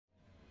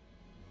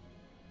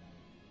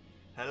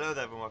Hello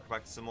there everyone, welcome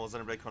back to some more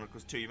Xenoblade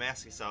Chronicles 2. You may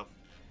ask yourself,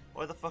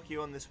 why the fuck are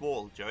you on this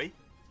wall, Joey?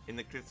 In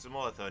the Cliffs of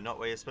Moratha, not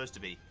where you're supposed to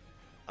be.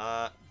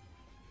 That's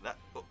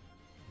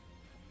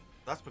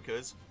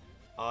because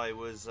I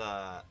was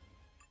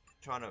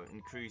trying to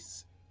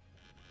increase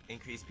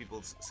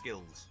people's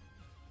skills.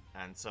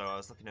 And so I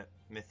was looking at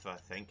Mithra, I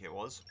think it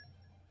was.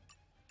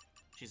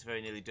 She's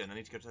very nearly done. I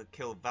need to go to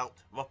kill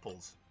Valt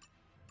Rupples.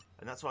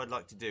 And that's what I'd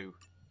like to do.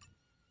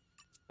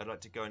 I'd like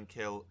to go and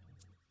kill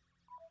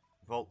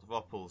Vault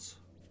Rupples.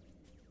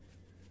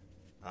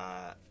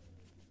 But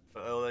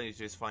all I need to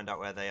do is find out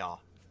where they are.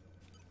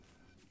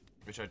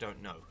 Which I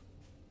don't know.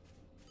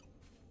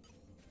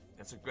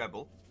 It's a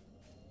Grebel.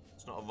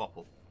 It's not a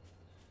Ruppel.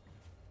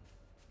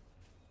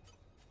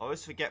 I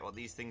always forget what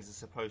these things are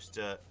supposed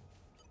to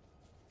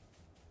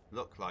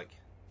look like.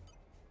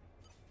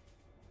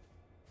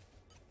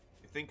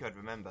 You think I'd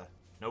remember?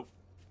 Nope.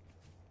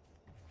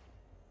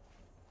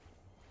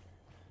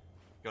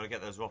 Gotta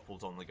get those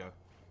Rupples on the go.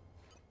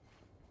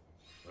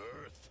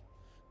 Earth,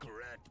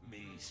 grant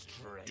me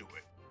strength. Do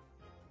it.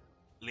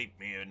 Leap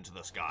me into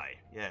the sky.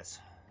 Yes.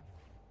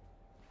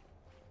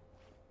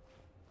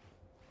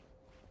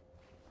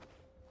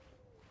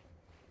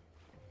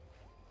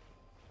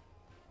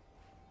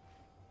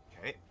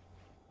 Okay.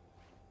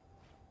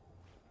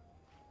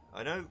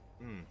 I know.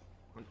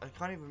 I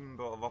can't even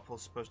remember what a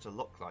Rupple's supposed to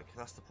look like.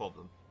 That's the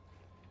problem.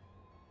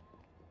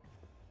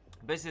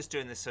 Basically, just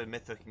doing this so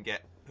Mithra can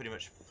get pretty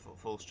much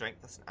full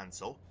strength. That's an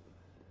Ansel.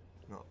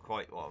 Not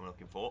quite what I'm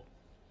looking for.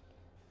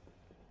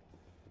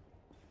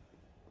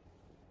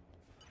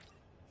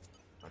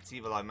 That's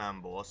Evil Eye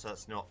Manbor, so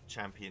that's not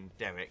Champion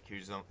Derek, who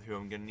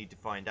I'm going to need to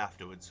find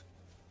afterwards.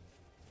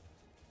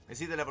 Is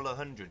he the level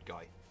 100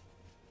 guy?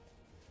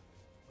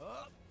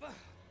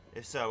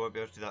 If so, I won't be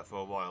able to do that for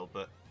a while,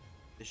 but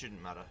it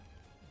shouldn't matter.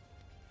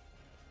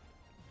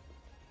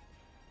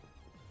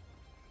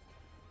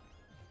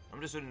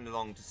 I'm just running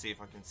along to see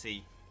if I can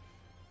see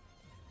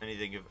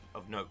anything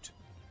of note.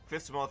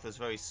 Cliffs of Moratha is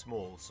very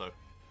small, so...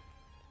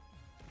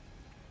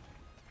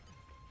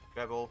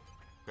 Grebel,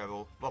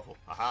 Ruppel.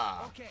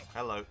 Aha! Okay.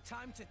 Hello.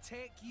 Time to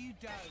take you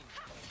down.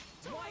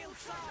 Wild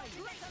side.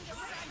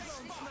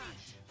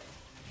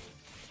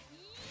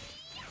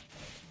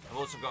 I've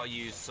also got to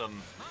use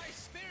some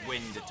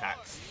wind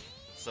attacks,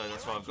 so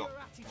that's why I've got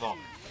Rock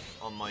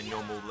on my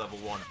normal level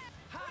 1,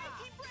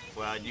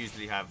 where I'd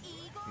usually have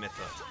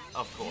Mithra,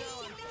 of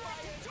course.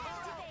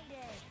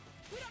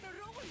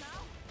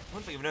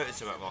 One thing I've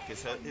noticed about Rock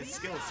is that his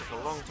skills take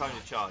a long time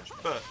to charge,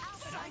 but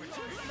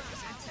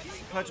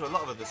compared to a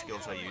lot of other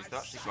skills I use, they're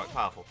actually quite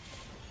powerful.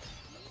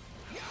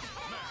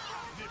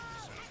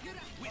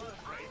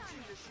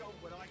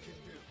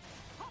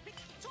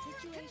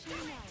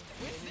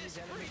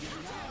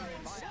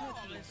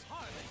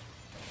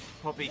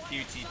 Poppy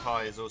Cutie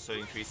Pie has also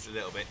increased a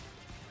little bit.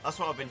 That's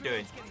what I've been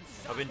doing.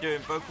 I've been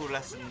doing vocal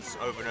lessons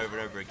over and over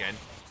and over again,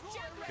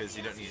 because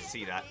you don't need to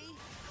see that.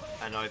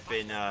 And I've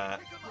been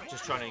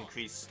just trying to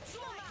increase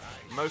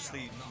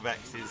mostly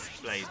Rex's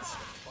blades.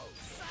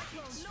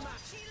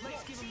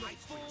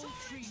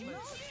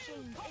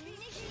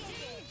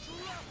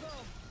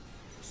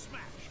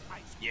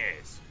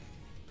 Yes.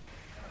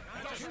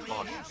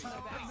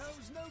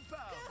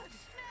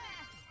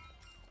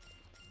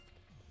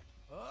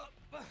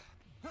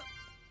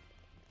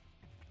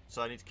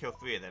 So I need to kill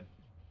 3 of them.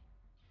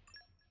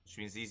 Which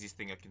means the easiest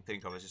thing I can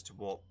think of is just to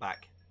walk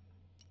back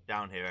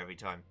down here every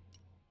time.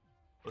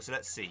 Well, so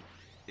let's see.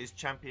 Is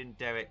Champion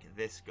Derek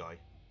this guy?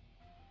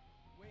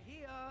 We're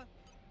here.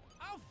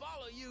 I'll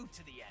follow you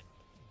to the end.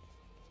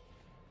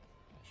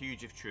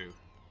 Huge if true.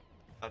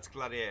 That's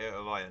Gladiator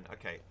of Iron.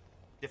 Okay.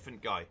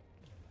 Different guy.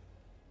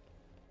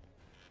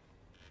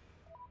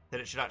 Then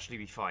it should actually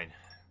be fine.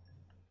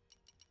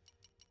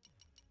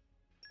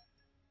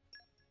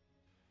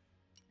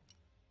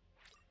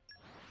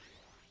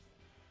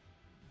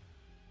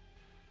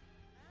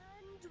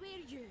 And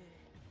we're you.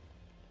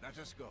 Let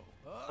us go.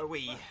 Are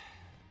we?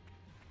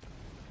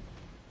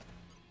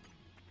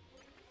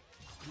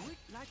 Do it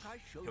like I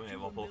showed Come here,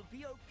 you and Wobble. we'll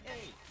be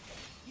okay.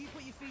 You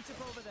put your feet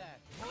up over there.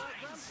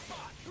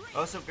 I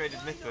also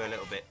upgraded Mithra a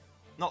little bit.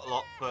 Not a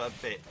lot, but a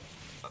bit.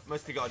 I've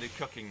mostly got to do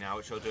cooking now,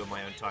 which I'll do on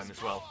my own time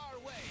as well.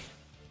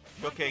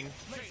 Cooking,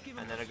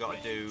 and then I got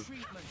to do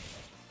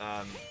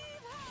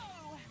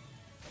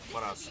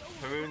what else?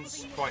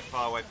 Haroon's quite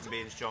far away from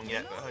being strong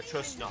yet, but her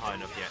trust's not high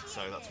enough yet,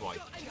 so that's why.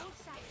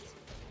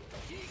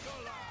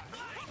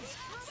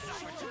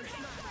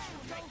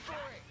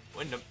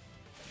 Wyndham.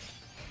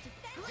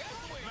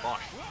 Bye.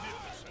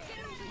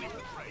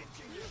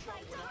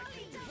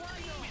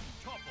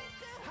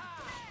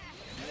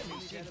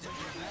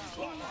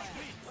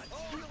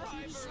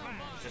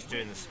 Just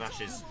doing the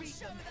smashes.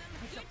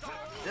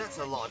 That's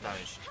a lot of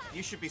damage.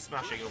 You should be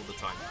smashing all the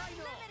time.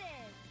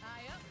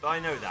 But I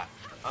know that.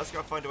 I just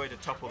gotta find a way to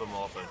topple them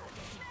more often.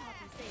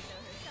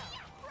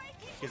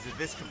 Because with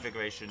this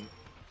configuration,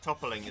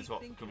 toppling is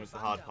what becomes the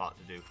hard part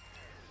to do.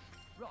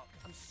 Rock,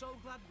 I'm so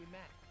glad we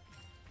met.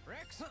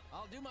 Rex,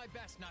 I'll do my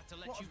best not to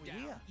let What you have we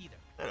down here? either.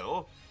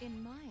 Hello.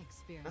 In my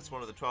experience, That's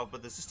one of the 12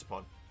 brothers Sister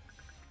Pod.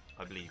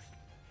 I believe.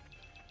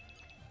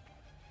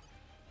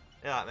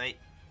 Yeah, mate.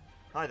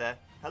 Hi there.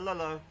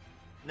 Hello.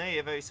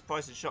 Naya, very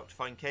surprised and shocked to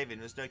find cave-in.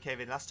 There was no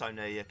cave-in last time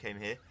Naya came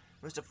here.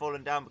 Must have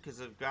fallen down because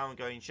of the ground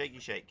going shaky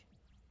shake.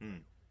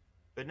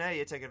 But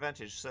Naya take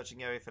advantage,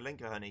 searching area for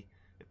linker honey.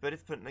 But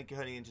if put linker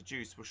honey into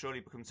juice, will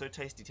surely become so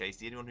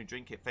tasty, anyone who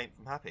drink it faint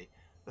from happy.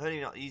 The honey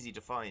not easy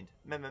to find.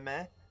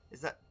 Meh? Is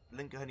that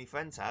linker honey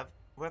friends have?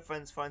 Where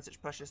friends find such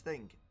precious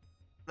thing?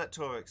 Let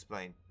Tora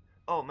explain.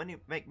 Oh,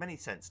 make many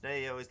sense.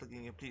 Naya always looking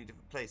in a completely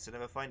different place, so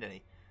never find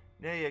any.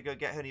 Naya go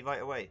get honey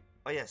right away.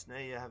 Oh yes,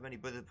 Naya have many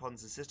brother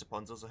ponds and sister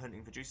ponds also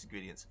hunting for juice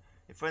ingredients.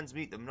 If friends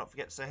meet them, not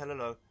forget to say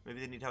hello.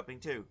 Maybe they need helping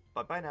too.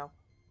 Bye now.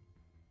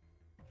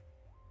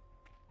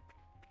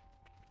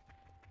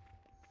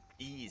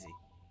 Easy.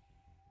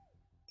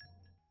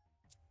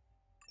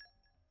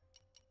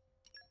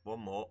 One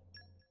more.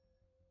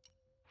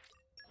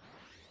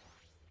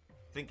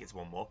 I think it's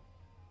one more.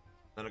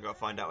 Then I gotta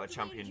find out where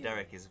Champion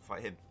Derek is and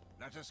fight him.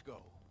 Let us go.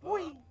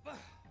 Whee!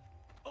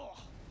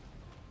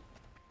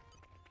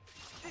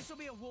 This will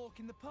be a walk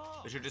in the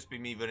park. It should just be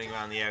me running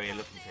around the area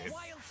looking for him.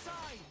 Wild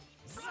side.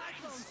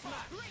 Cyclone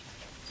smash.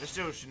 It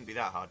still shouldn't be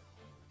that hard.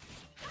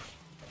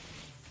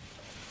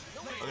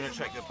 I'm gonna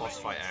check the boss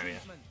fight area.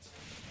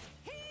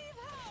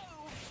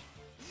 Heave-ho!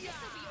 This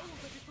will be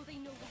over before they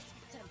know what's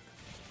with them.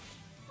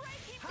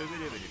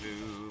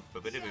 Boobidibidiboo,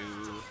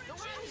 boobidiboo.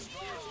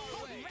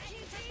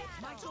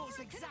 My goal's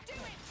exactly.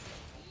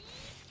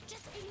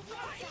 Just be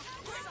ready.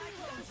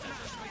 Cyclone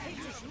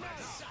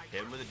smash.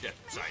 Hit him with a death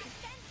sight.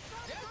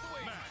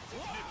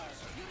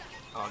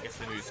 Oh, I guess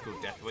the move's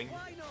called Deathwing.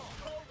 Why not?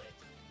 Hold it.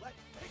 Let's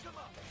pick him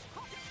up.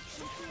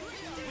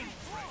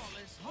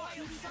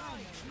 Wild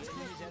side. His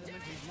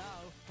element is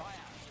now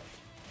fire.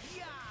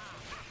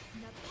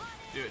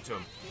 Do it to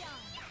him.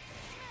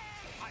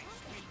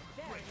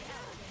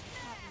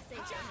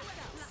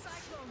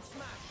 Cyclone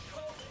smash.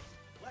 Hold it.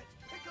 Let's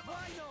pick him up.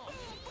 Why not?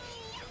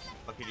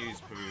 I could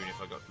use Perun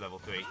if I got to level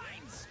 3.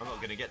 I'm not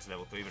going to get to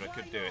level 3, but I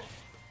could do it.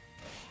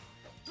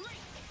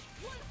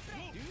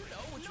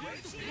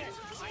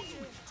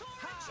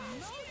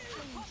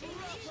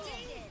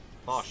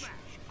 Bosh.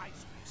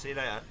 See you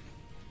later.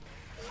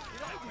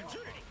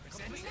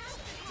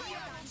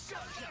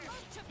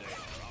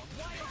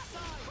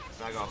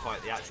 Now I gotta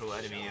fight the actual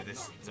enemy of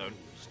this zone.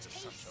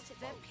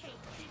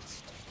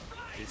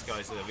 These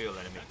guys are the real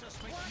enemy.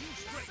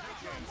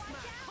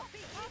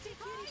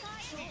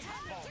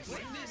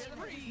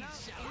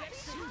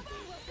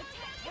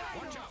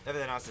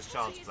 Everything else is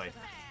child's play.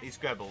 These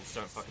Grebels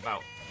don't fuck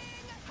about.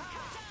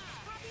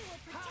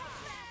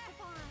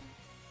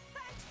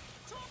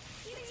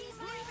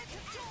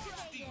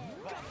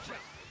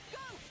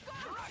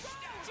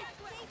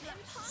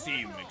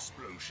 Steam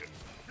explosion.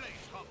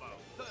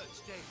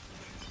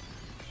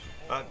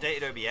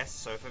 Updated OBS,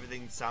 so if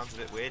everything sounds a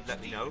bit weird,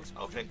 let me know.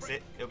 I'll fix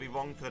it. It'll be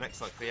wrong for the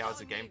next like 3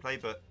 hours of gameplay,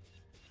 but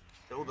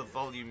all the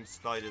volume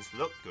sliders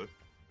look good.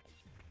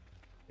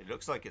 It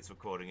looks like it's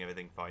recording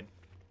everything fine.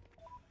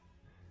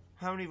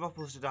 How many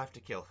Ropples did I have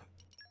to kill?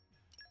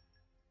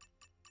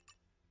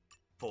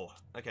 4.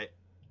 Okay,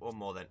 one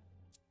more then.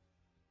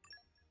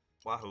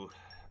 Wahoo.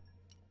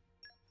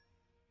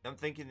 I'm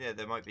thinking that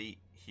there might be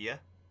here.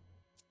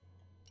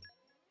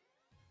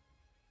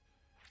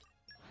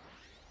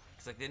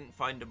 Because I didn't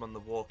find them on the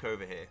walk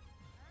over here.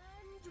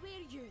 And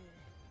we're you.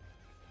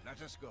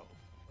 Let us go.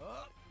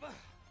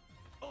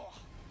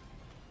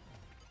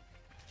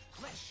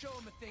 Let's show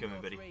him a thing Come on,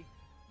 or buddy. three.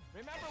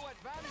 Remember what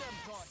Vandam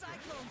taught you.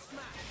 Cyclone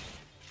smash.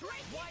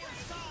 Wild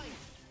side.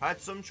 I had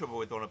some trouble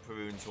with one of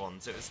Perun's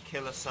ones. It was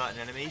kill a certain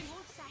enemy,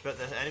 but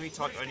the enemy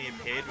type only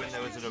appeared when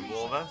there was an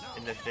Aurora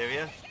in the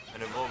Etheria,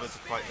 and Auroras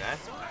are quite rare.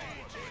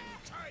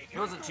 It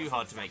wasn't too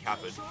hard to make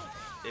happen.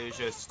 It was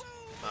just,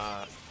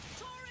 I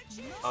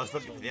was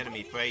looking for the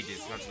enemy for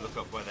ages and had to look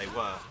up where they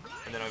were,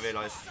 and then I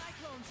realised,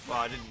 well,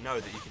 I didn't know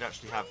that you could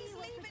actually have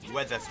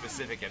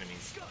weather-specific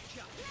enemies.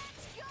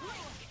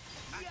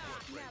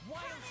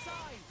 Wild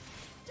side.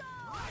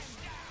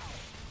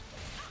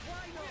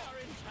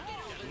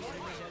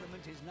 His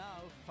element is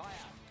now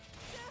fire.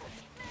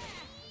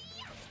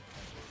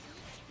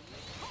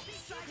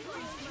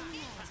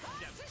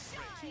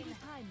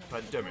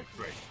 Pandemic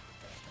break.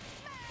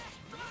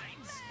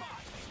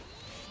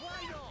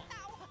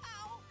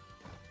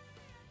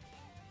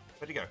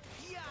 Where'd he go?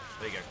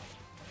 There you go.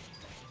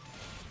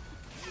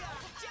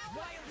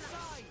 Wild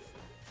side.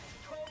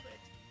 Hold it.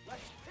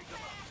 Let's pick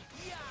him up.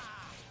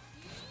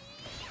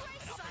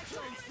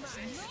 Cyclone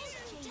smash.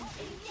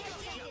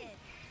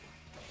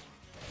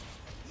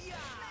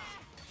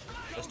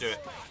 Let's do it.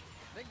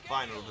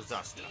 Final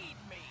disaster.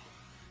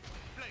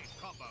 Blade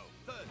combo,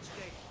 3rd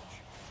stage.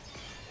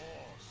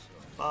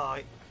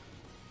 Bye.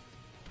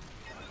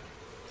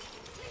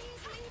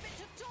 Please leave it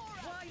to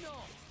Dora. Why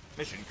not?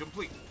 Mission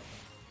complete.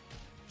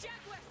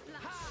 Jaguar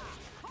slash.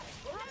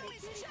 Puppy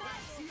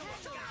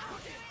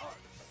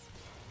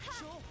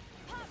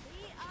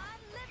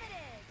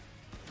Unlimited.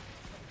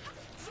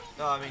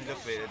 Oh, I mean,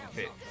 luckily it didn't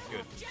hit.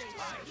 Good.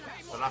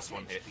 The last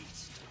one hit.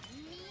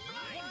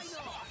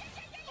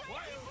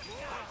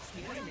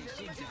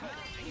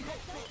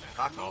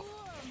 Back off.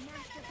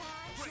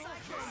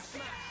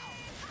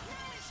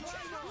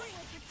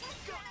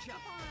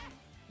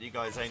 You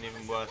guys ain't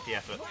even worth the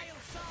effort.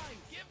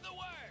 Give the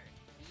word.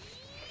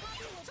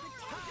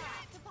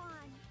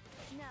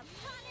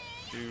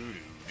 Do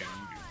do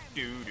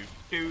do do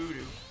do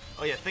do.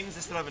 Oh yeah, things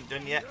I still haven't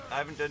done yet. I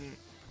haven't done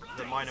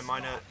the minor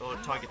or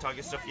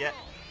tiger stuff yet,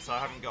 so I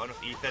haven't got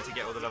enough ether to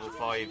get all the level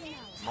 5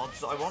 mods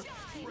that I want,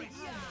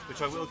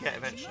 which I will get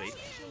eventually,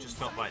 just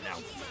not right now.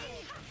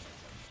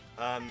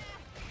 I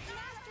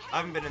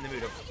haven't been in the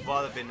mood. I've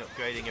rather been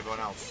upgrading everyone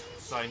else,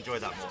 so I enjoy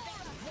that more.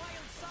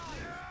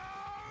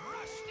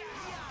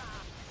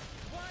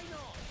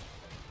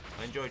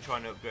 I enjoy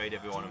trying to upgrade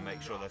everyone and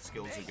make sure their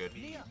skills are good.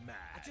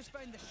 I just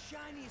found the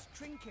shiniest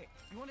trinket.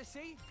 You want to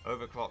see?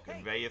 Overclock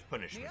and Ray of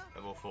Punishment,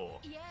 level 4,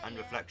 and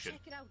Reflection.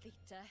 Check it out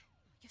later.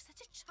 You're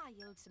such a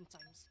child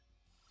sometimes.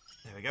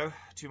 There we go,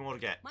 2 more to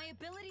get. My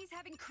abilities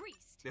have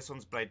increased. This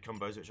one's blade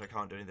combos, which I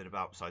can't do anything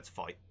about besides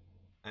fight.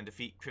 And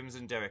defeat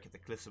Crimson Derek at the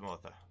Cliffs of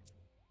Mortha.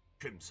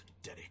 Crimson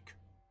Derek.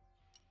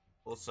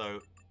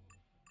 Also,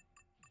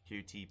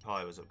 QT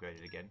Pie was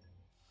upgraded again.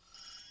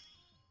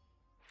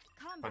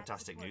 Combat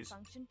Fantastic support news.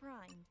 Function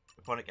primed.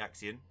 Eponic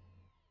Axion.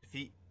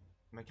 Defeat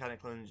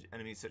mechanical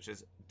enemies such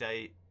as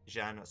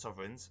Jan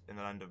Sovereigns in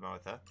the land of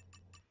Mortha.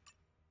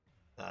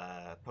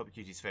 Puppy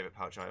Cutie's favourite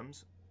pouch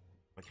items.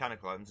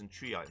 Mechanical items and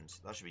tree items.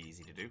 That should be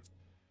easy to do.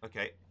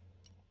 Okay.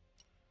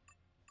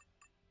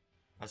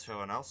 As for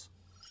everyone else,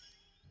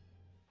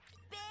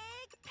 Big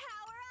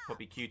power up.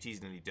 Puppy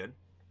Cutie's nearly done.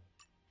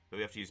 But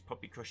we have to use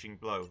Puppy Crushing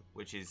Blow,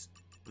 which is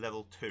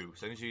level 2.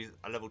 So I need to use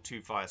a level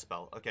 2 fire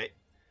spell. Okay.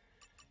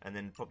 And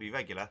then Puppy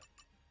Regular.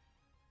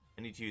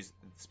 I need to use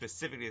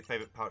specifically the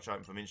favourite pouch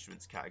item from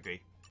Instruments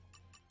category.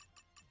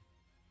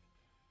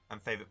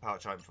 And favourite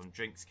pouch item from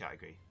Drinks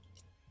category.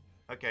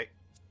 Okay.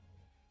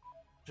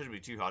 Shouldn't be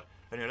too hard.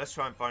 Anyway, let's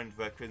try and find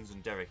where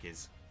Crimson Derek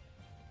is.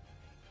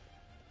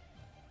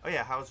 Oh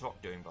yeah, how's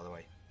Rock doing, by the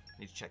way?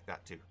 Need to check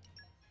that too.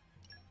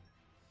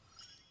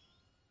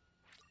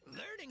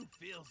 Learning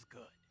feels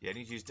good. Yeah, I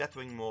need to use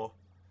Deathwing more.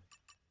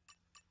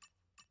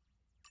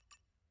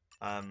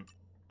 And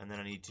then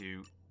I need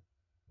to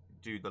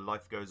do the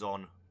Life Goes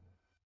On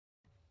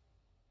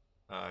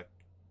heart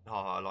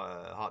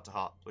to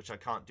heart, which I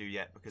can't do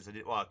yet because I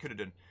did. Well, I could have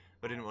done,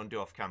 but I didn't want to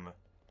do off camera.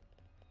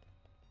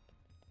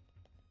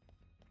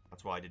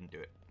 That's why I didn't do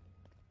it.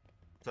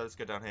 So let's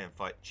go down here and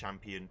fight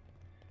Champion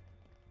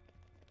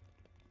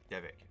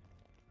Derek.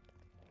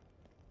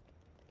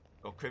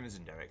 Or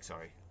Crimson Derek,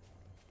 sorry.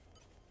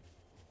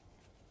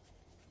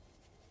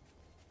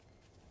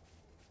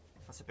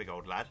 That's a big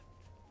old lad.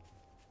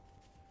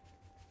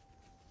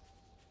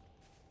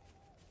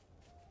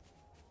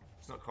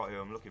 It's not quite who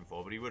I'm looking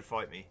for, but he would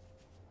fight me.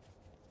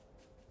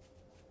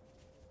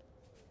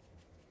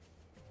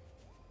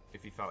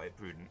 If he felt it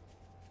prudent.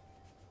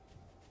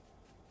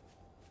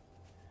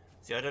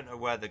 See, I don't know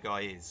where the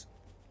guy is.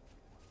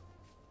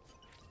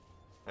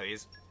 There he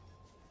is.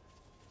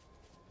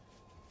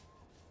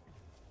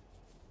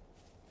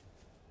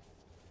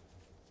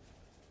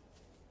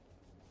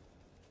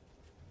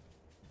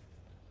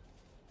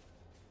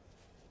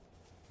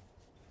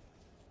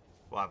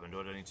 What happened?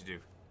 What do I need to do?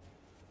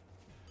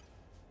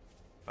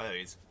 Oh, there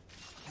he is.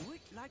 Do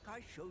it like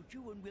I showed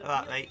you and we'll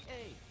Alright, be mate.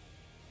 okay.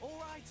 All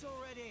right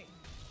already.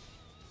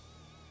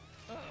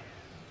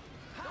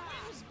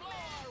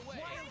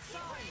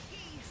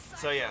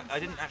 So yeah, I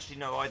didn't actually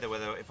know either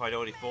whether if I'd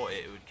already fought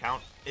it, it would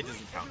count. It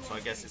doesn't count, so I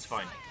guess it's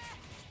fine.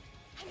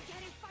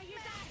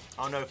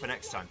 I'll know for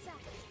next time.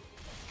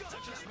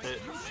 That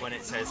when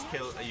it says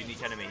kill a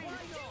unique enemy,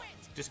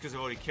 just because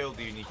I've already killed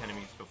the unique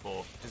enemies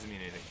before, doesn't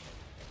mean anything.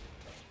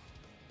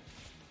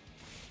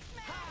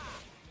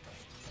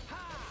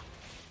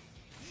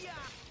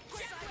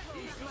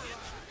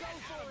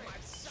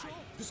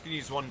 Just gonna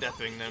use one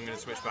Deathwing, then I'm gonna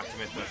switch back to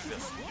Mythos.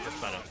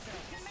 That's better.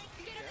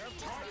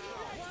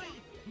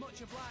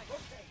 Much obliged.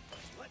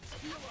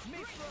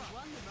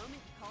 Won the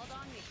moment you called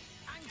on me.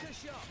 Anchor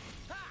shot.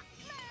 Ha!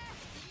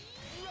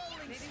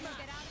 Rolling Maybe we'll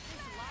get out of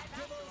this alive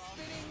Double after all.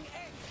 spinning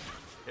egg.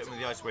 Hit him with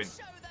the Ice Wind.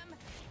 Show them.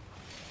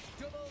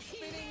 Double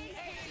spinning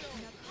egg.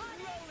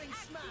 Rolling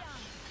smash.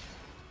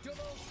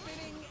 Double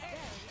spinning egg.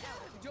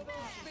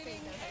 Double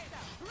spinning egg.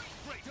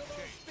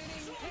 Double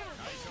spinning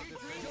egg. Double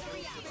spinning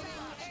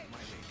egg.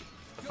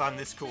 I found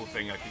this cool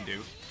thing I can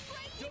do.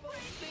 Double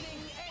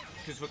spinning egg.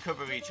 Because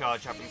recovery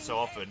charge happens so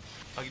often,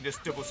 I can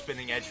just double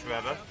spinning edge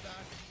forever,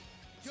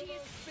 Double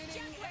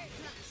spinning egg.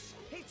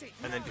 Hit it.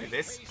 and then do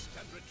this,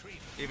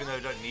 even though I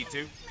don't need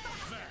to.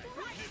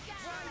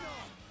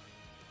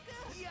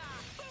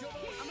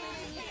 Double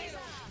spinning egg.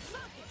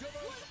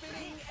 Double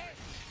spinning egg.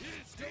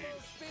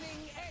 Double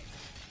spinning egg.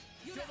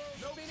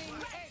 Double spinning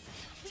egg.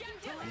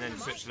 And then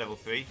switch to level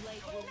 3.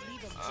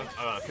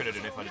 I could have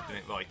done it if I'd have done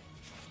it right.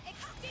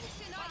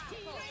 Extinction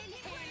article.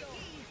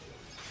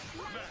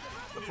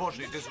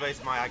 Unfortunately, it does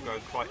raise my aggro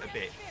quite a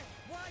bit.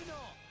 Why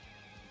not?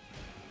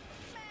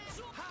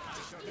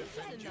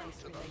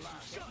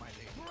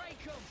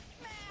 Break 'em.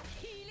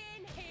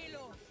 Healing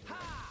halo.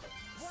 Ha!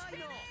 Why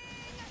not?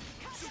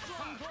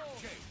 on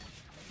board.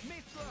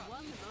 Mithra.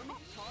 One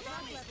moment.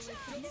 Drag level is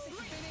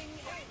significant. Spinning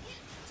egg.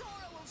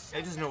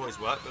 It doesn't always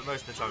work, but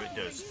most of the time it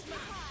does.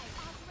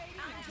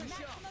 Anchor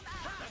shot.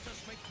 Let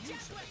us make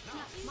use of it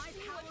now. My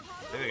power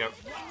pod. There we go.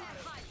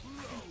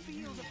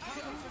 Feel the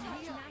power from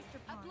here.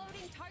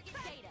 Uploading target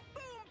data.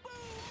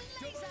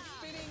 Double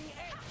spinning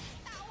egg.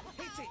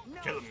 Hit it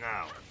now. Kill him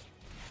now.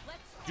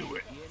 Let's Do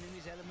it. The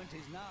enemy's element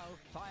is now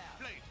fire.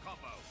 Blade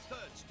combo.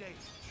 Third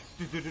stage.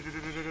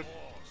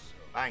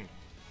 Bang.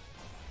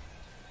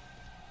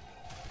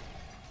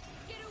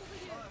 get over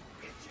here.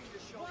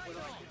 Why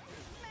not?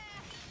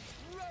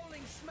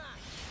 Rolling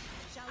smash.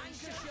 Shall we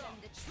Anchor show shot. them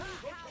the true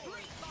power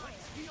of fire?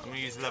 I'm going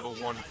to use level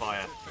 1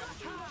 fire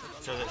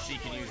so that she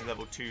can use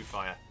level 2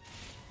 fire.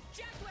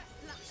 Jaguar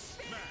slap.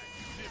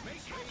 Make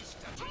haste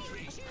and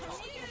retreat.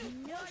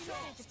 No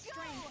shortage of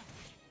strength.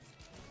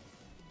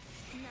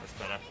 That's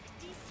better.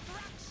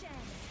 Destruction.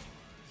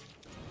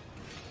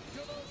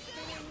 Double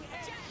spinning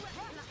egg.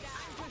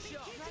 Anchor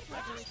shot.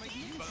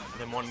 And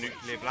then one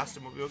nuclear blast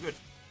and we'll be all good.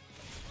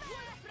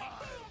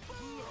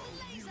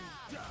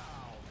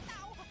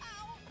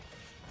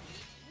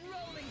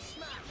 Rolling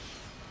smash.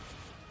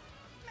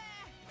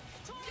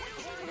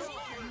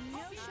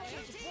 No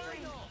shortage of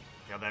strength.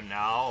 Kill them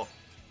now.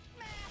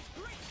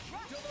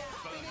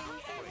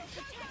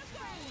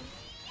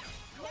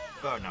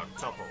 Burn out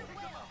topple.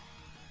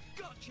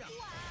 Gotcha.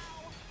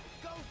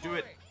 Do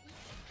it.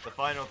 The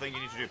final thing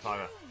you need to do,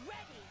 Pyra.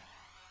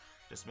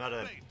 Just murder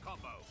him. Blade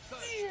combo.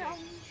 Third stage.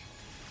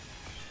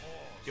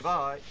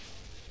 Goodbye.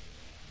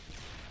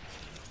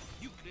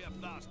 Nuclear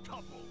blast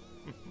topple.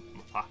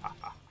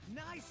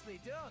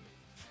 Nicely done.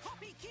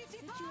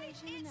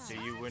 Situation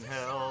See you in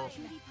hell.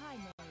 Cutie pie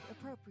mode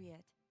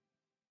appropriate.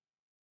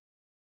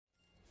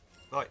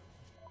 Right.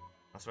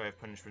 That's why I've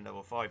punishment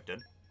level 5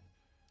 done.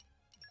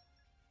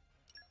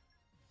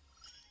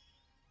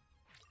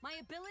 My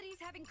abilities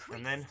have increased.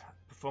 And then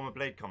perform a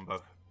blade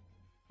combo.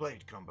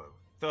 Blade combo.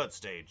 Third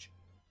stage.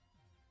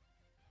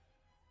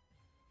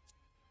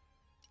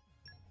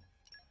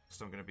 It's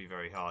not going to be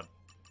very hard.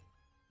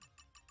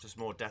 Just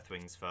more death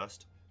wings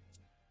first.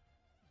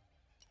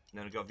 And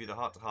then I've got to view the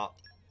heart to heart.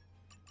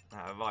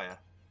 Via.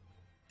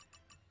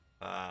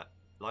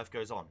 Life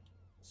goes on.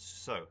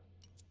 So.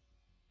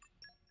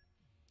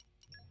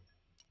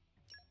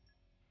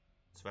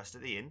 Let's rest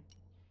at the inn.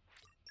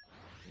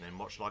 And then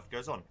watch life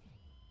goes on.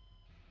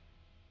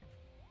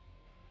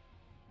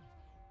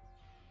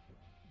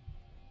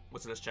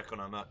 So let's check on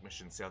our Merc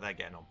missions, see how they're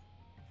getting on.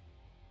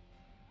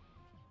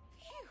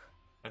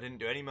 I didn't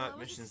do any Merc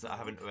missions that I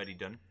haven't already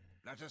done,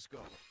 Let us go.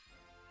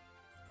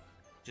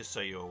 just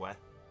so you're aware.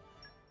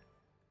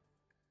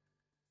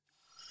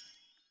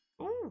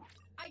 Ooh!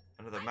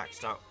 Another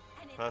maxed out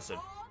person.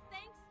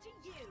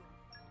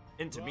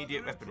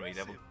 Intermediate weaponry,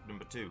 level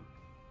number 2.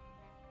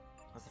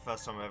 That's the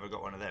first time I ever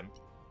got one of them.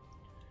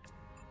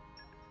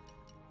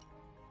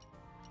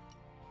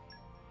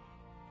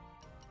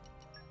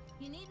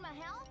 You need my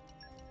help?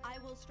 I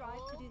will strive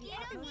to do the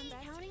utmost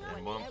best.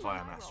 And one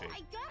fire mastery.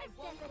 I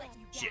won't let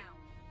you Shit. down.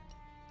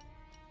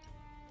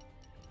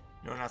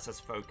 No one else has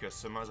focus,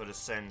 so might as well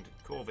just send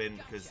Corvin,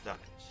 because that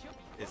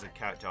is a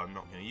character I'm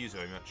not going to use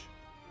very much.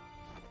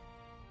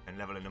 And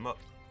leveling them up.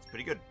 It's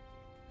pretty good.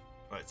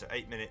 Right, so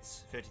 8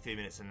 minutes, 53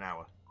 minutes and an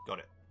hour. Got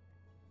it.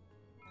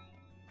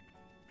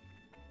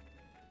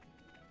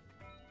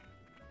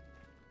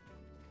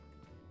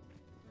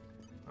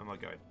 Where am I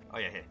going? Oh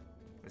yeah, here.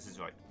 This is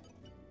right.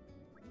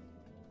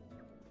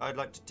 I'd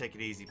like to take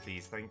it easy,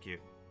 please. Thank you.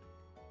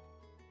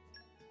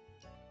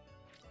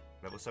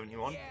 Level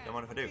 71? Don't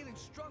mind if I do. Feeling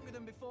stronger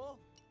than before.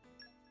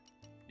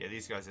 Yeah,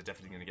 these guys are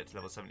definitely going to get to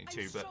level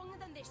 72, but stronger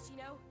than this, you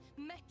know.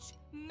 Much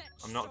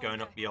I'm not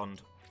going up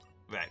beyond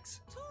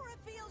Rex. Tora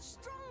feels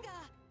stronger.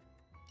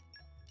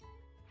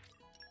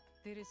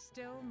 There is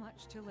still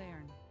much to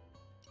learn.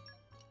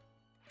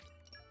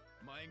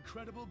 My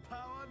incredible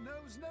power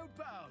knows no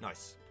bounds.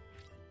 Nice.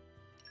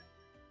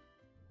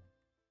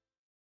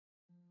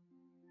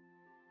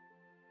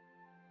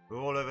 We're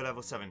all over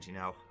level 70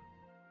 now.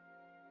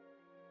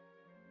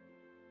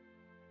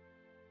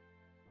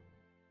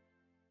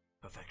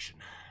 Perfection.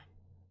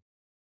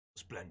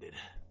 Splendid.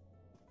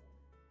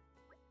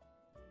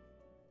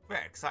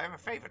 Rex, I have a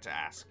favour to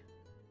ask.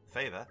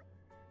 Favour?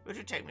 Would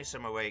you take me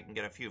somewhere where you can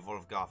get a few full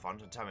of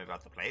Garfont and tell me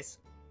about the place?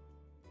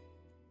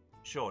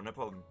 Sure, no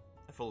problem.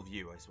 A full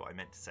view is what I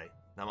meant to say.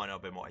 That might not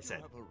have been what I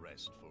said. Have a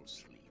restful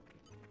sleep.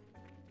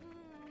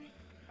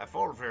 A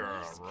full view.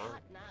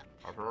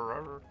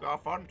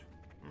 Garfont?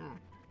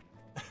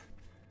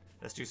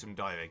 Let's do some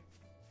diving.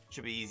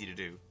 Should be easy to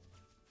do.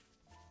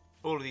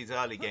 All of these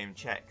early game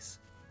checks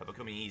are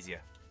becoming easier,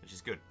 which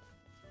is good.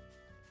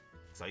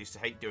 Because I used to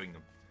hate doing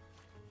them.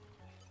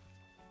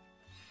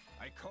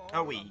 I call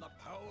Are we? on the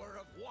power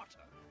of water.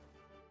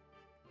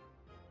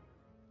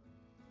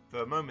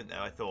 For a moment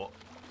there I thought,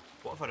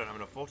 what if I don't have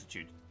enough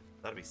fortitude?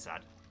 That'd be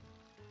sad.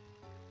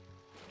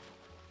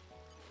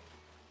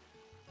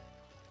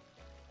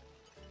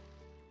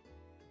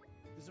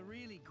 There's a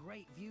really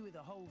great view of the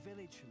whole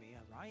village from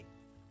here, right?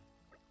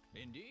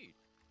 Indeed.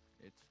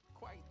 It's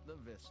quite the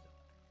vista.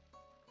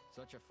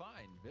 Such a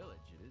fine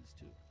village it is,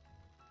 too.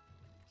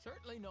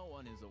 Certainly no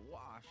one is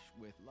awash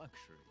with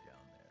luxury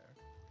down there,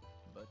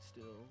 but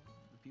still,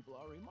 the people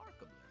are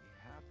remarkably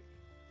happy.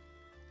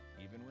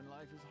 Even when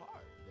life is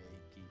hard, they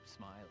keep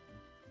smiling,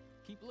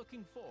 keep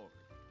looking forward.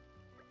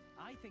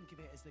 I think of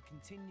it as the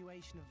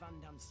continuation of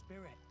Van Damme's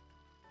spirit.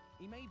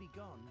 He may be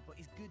gone, but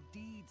his good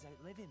deeds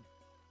outlive him.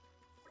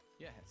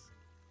 Yes,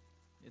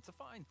 it's a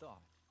fine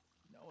thought,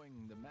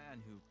 knowing the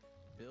man who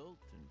built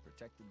and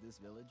protected this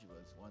village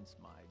was once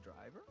my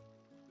driver.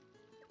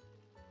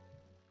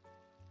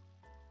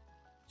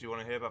 Do you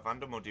want to hear about Van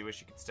Damme, or do you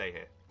wish you could stay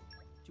here?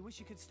 Do you wish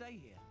you could stay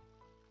here?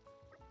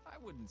 I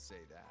wouldn't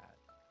say that.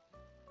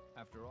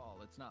 After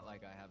all, it's not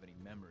like I have any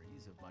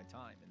memories of my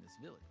time in this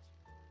village.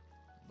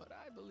 But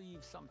I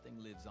believe something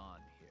lives on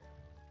here.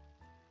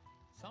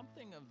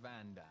 Something of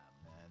Van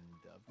Damme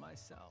and of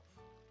myself.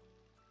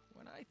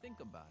 When I think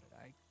about it,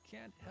 I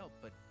can't help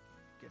but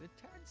get a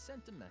tad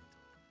sentimental.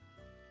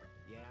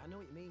 Yeah, I know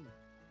what you mean.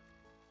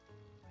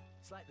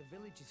 It's like the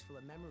village is full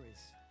of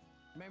memories.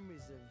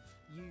 Memories of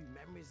you,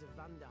 memories of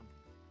Van Damme.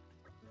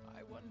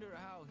 I wonder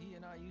how he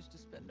and I used to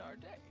spend our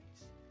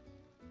days.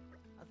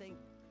 I think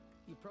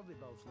you probably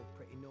both live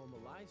pretty normal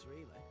lives,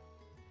 really.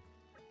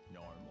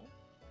 Normal?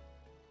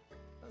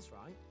 That's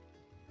right.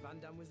 Van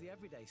Damme was the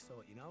everyday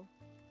sort, you know?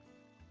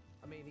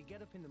 I mean, he'd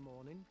get up in the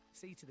morning,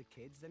 see to the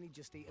kids, then he'd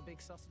just eat a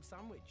big sausage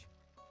sandwich.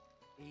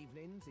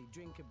 Evenings, he'd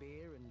drink a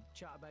beer and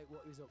chat about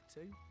what he was up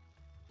to.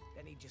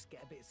 Then he'd just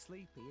get a bit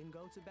sleepy and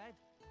go to bed.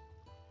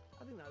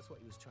 I think that's what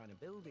he was trying to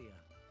build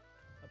here.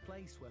 A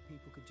place where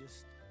people could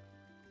just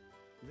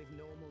live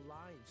normal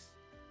lives.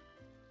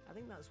 I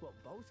think that's what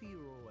both of you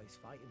are always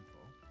fighting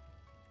for.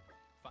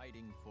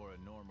 Fighting for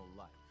a normal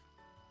life.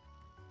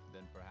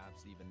 Then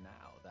perhaps even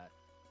now, that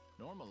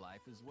normal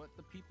life is what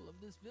the people of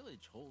this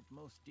village hold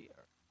most dear.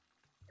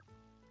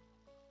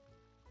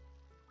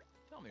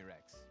 Tell me,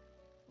 Rex,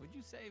 would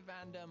you say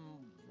Van Damme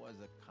was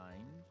a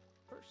kind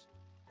person?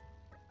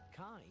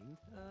 Kind?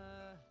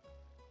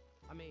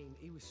 I mean,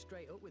 he was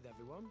straight up with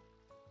everyone.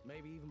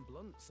 Maybe even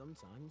blunt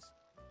sometimes.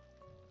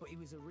 But he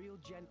was a real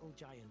gentle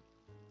giant.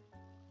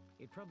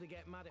 He'd probably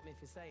get mad at me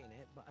for saying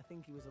it, but I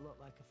think he was a lot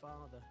like a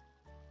father.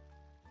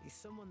 He's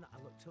someone that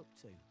I looked up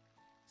to.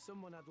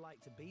 Someone I'd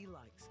like to be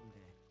like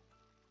someday.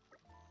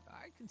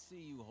 I can see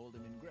you hold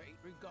him in great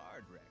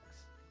regard,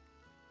 Rex.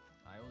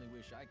 I only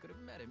wish I could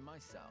have met him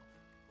myself.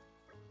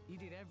 He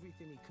did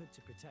everything he could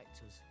to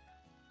protect us.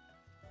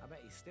 I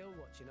bet he's still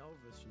watching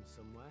over us from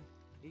somewhere,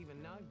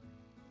 even now.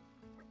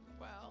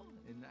 Well,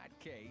 in that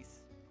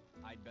case,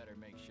 I'd better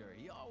make sure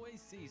he always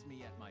sees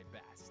me at my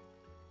best.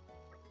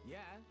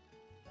 Yeah,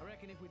 I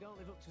reckon if we don't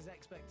live up to his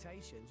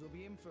expectations, we'll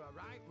be in for a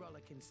right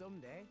rollicking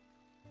someday.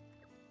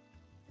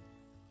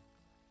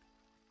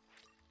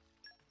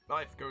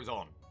 Life goes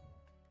on.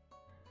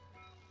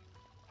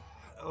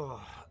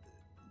 Oh,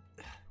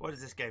 why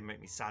does this game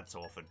make me sad so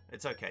often?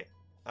 It's okay.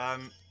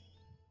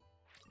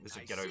 Let's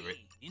just get over it.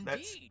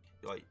 Let's,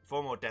 like,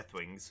 4 more Death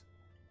Wings.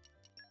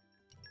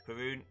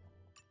 Perun,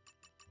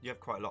 you have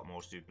quite a lot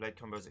more to do. Blade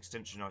combos,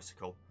 Extinction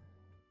Icicle,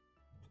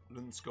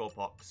 Lund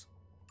Scorebox,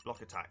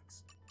 block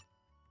attacks.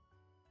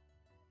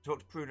 Talk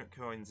to Prudent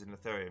Coins in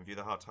Lotharia, view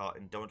the Heart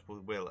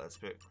Indomitable Will at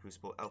Spirit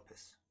Crucible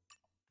Elpis.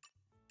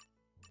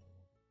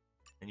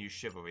 And use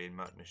Chivalry in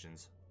Merc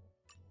missions.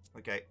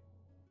 Okay.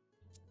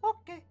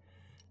 Okay.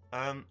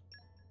 I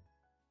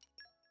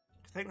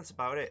think that's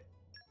about it.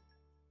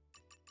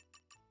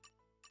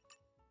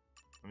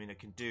 I mean, I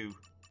can do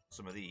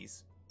some of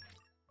these.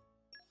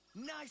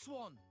 Nice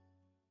one!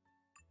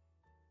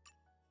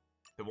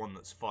 The one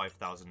that's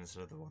 5,000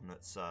 instead of the one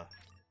that's Not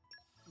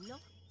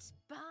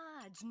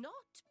bad, not.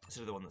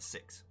 instead of the one that's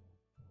 6.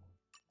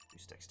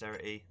 Use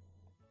dexterity.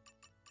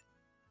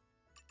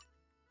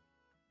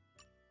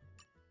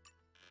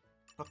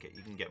 Fuck it,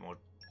 you can get more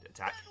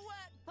attack. Good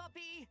work,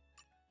 puppy!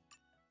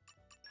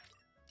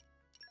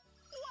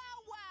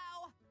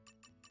 Wow,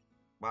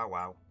 wow! Wow,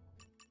 wow.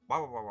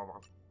 Wow, wow, wow, wow,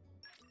 wow.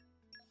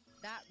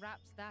 That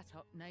wraps that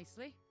up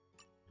nicely.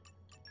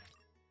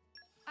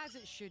 As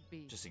it should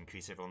be. Just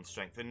increase everyone's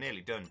strength. We're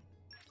nearly done.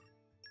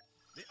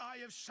 The Eye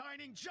of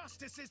Shining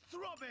Justice is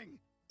throbbing!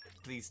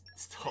 Please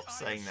stop The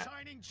saying Eye that. of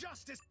Shining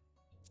Justice!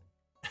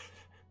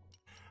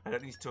 I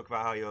don't need to talk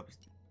about how your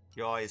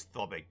eye is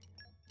throbbing.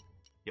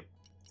 Your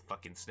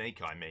fucking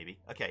snake eye, maybe.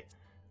 Okay,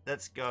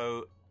 let's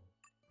go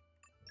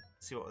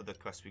see what other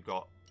quests we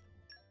got.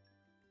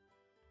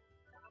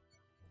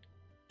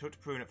 Talk to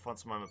Prune at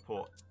Fonsamima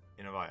Port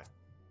in Araya.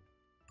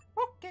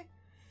 Okay.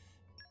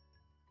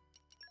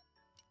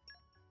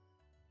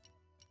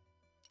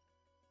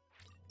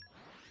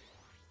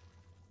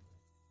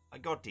 I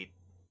got it.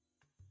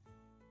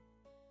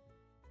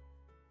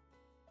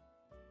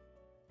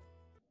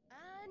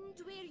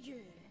 And we're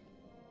you.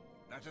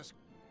 Let us...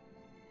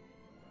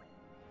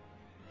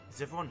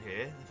 Is everyone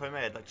here? If I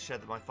may, I'd like to share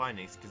my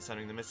findings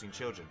concerning the missing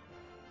children.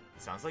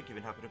 It sounds like you've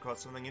been happening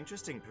across something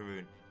interesting,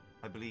 Perun.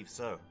 I believe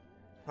so.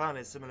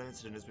 Apparently a similar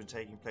incident has been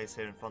taking place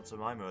here in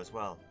Fonsamima as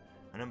well.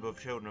 A number of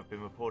children have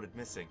been reported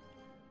missing.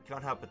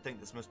 Can't help but think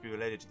this must be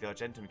related to the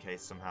Argentum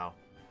case somehow.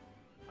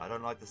 I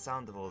don't like the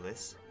sound of all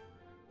this.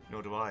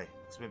 Nor do I.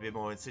 This may be a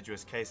more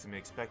insidious case than we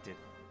expected.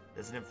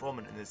 There's an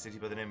informant in the city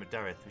by the name of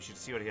Dareth. We should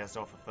see what he has to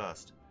offer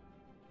first.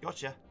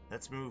 Gotcha.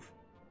 Let's move.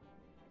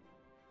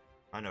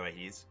 I know where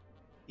he is.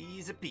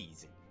 Easy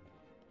peasy.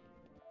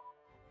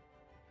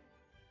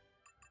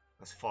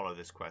 Let's follow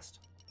this quest.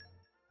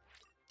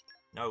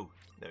 No.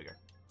 There we go.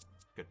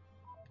 Good.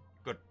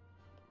 Good.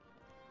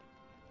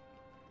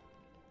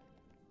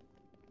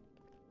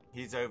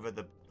 He's over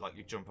the... like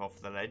you jump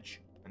off the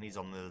ledge. And he's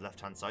on the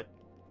left-hand side.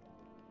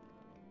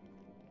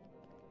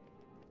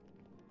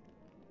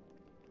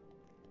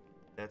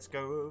 Let's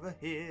go over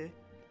here.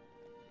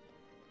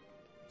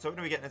 So when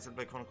are we getting into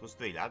Xenoblade Chronicles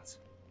 3, lads?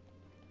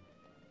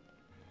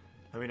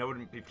 I mean, I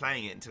wouldn't be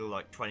playing it until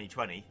like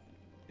 2020.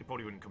 It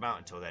probably wouldn't come out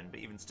until then, but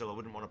even still, I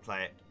wouldn't want to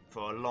play it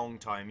for a long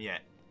time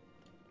yet.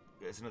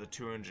 It's another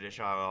 200-ish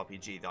hour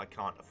RPG that I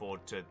can't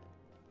afford to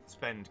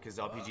spend because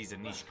RPGs are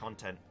niche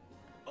content.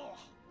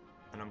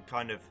 And I'm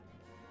kind of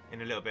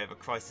in a little bit of a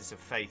crisis of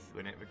faith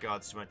when it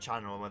regards to my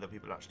channel and whether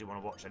people actually want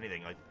to watch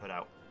anything I put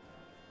out.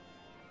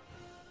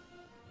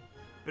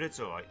 But it's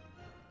alright.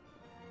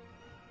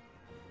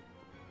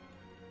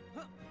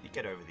 You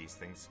get over these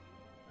things.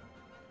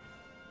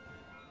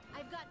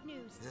 I've got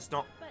news. Is this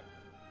not... But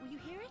will you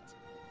hear it?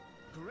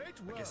 Great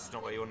I work. guess it's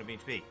not where you wanted me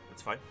to be.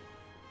 That's fine.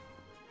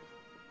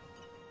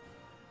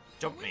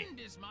 Jump the me. wind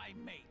is my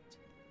mate.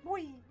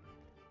 Whee!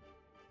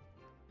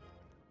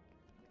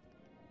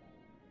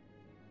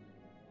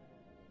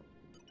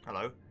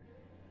 Hello.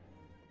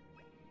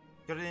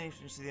 Got any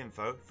interest in the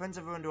info? Friends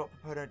ever wonder what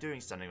Popono are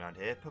doing standing around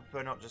here?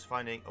 Popo not just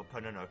finding... oh,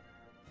 Pono.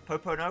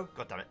 Popono?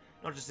 God damn it.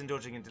 Not just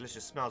indulging in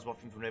delicious smells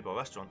wafting from nearby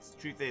restaurants.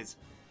 The truth is,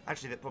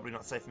 actually, they're probably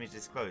not safe for me to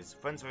disclose.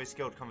 Friend's very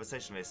skilled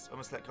conversationalist.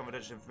 Almost let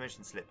confidential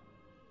information slip.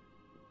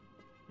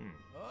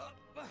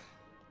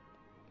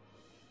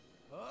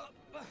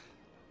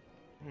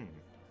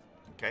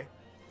 Okay.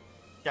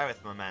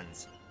 Gareth, my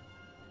mans.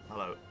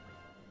 Hello.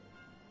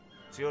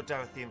 So you're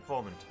Dareth the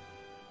Informant.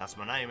 That's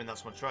my name and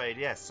that's my trade,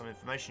 yes. Some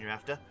information you're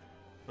after.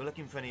 We're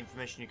looking for any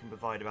information you can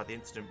provide about the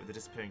incident with the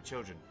disappearing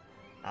children.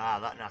 Ah,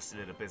 that nasty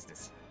little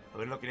business. I've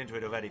been looking into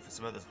it already for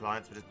some other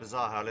clients, but it's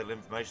bizarre how little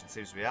information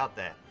seems to be out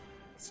there.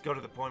 It's got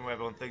to the point where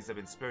everyone thinks they've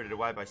been spirited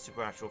away by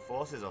supernatural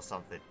forces or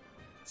something.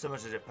 So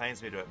much as it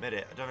pains me to admit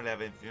it, I don't really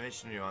have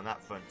information on you on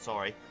that front,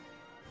 sorry.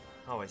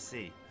 Oh, I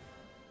see.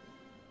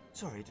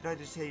 Sorry, did I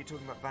just hear you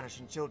talking about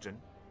vanishing children?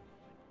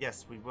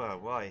 Yes, we were.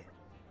 Why?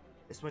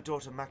 It's my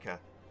daughter, Maka.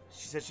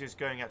 She said she was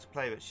going out to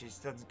play, but she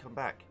still hasn't come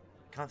back.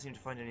 Can't seem to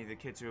find any of the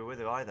kids who were with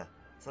her either,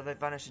 so they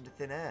vanished into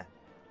thin air.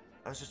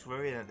 I was just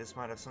worrying that this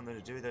might have something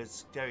to do with those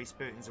scary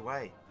spiritings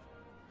away.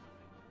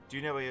 Do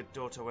you know where your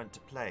daughter went to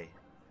play?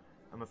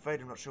 I'm afraid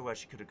I'm not sure where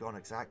she could have gone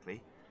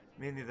exactly.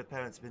 Me and the other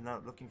parents have been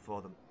out looking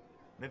for them.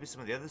 Maybe some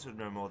of the others would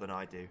know more than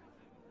I do.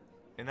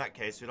 In that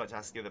case, we'd like to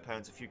ask the other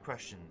parents a few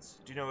questions.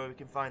 Do you know where we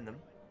can find them?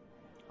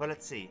 Well,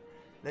 let's see.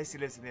 Lacey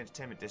lives in the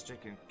entertainment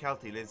district and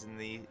Calty lives in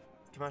the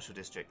commercial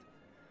district.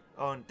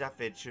 Oh, and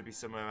David should be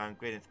somewhere around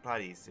Gwyneth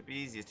Pladdies. It'd be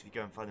easiest if you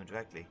go and find them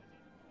directly.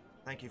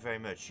 Thank you very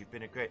much. You've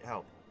been a great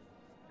help.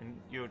 And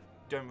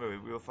don't worry,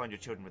 we will find your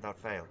children without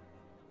fail.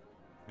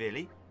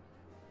 Really?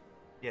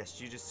 Yes,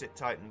 you just sit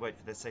tight and wait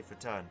for their safe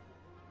return.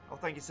 Oh,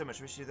 thank you so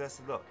much. Wish you the best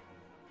of luck.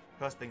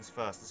 First things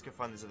first, let's go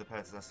find these other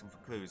parents and ask them for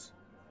clues.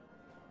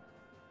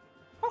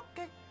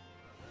 Okay.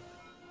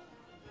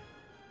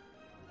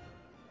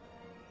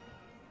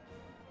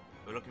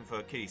 We're looking for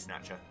a kitty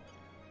snatcher.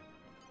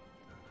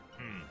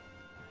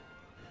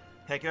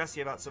 Hey, can I ask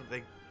you about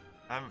something?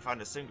 I haven't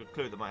found a single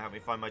clue that might help me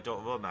find my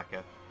daughter or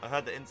Maka. I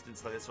heard that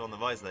incidents like this are on the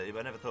rise lately, but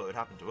I never thought it would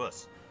happen to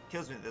us. It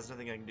kills me that there's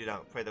nothing I can do now.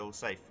 Pray they're all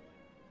safe.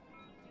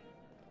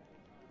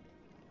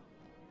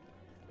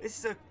 This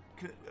is a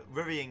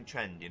worrying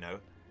trend, you know.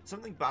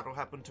 Something bad will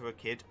happen to a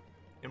kid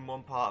in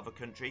one part of a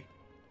country,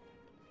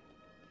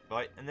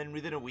 right? And then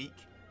within a week,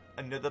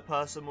 another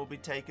person will be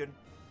taken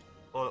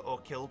or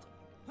killed,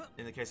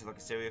 in the case of like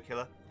a serial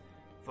killer,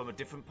 from a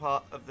different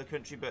part of the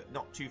country, but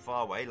not too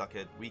far away, like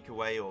a week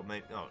away, or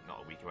maybe, no,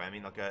 not a week away, I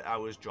mean like an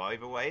hour's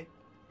drive away.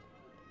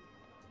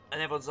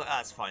 And everyone's like,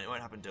 that's fine, it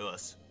won't happen to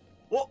us.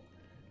 What?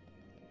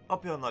 I'll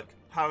be on like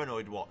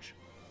paranoid watch.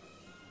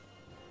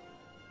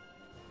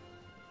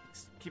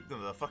 Just keep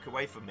them the fuck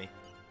away from me.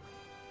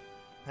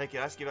 Hey,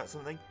 can I ask you about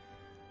something?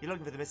 You're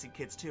looking for the missing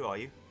kids too, are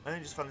you? I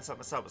only just found this out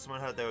myself, but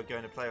someone heard they were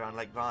going to play around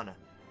Lake Varna.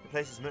 The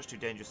place is much too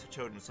dangerous for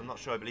children, so I'm not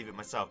sure I believe it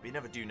myself, but you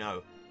never do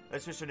know. I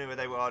just wish I knew where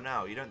they are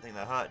now. You don't think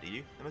they're hurt, do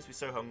you? They must be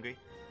so hungry.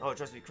 Oh, it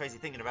drives me crazy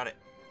thinking about it.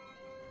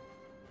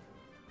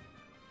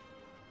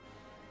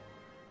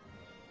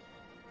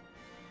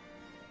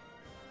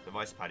 The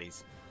rice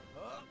paddies.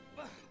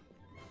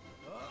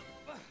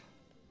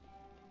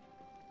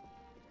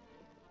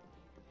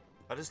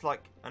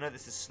 I know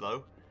this is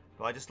slow,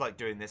 but I just like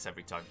doing this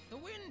every time. The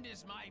wind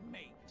is my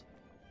mate.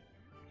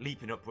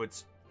 Leaping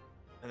upwards,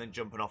 and then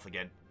jumping off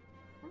again.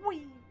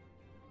 Whee!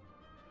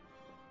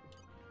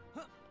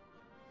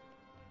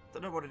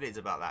 Don't know what it is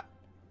about that.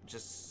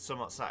 Just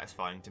somewhat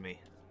satisfying to me.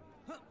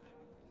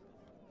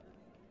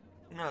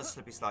 No,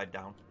 slippy slide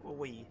down.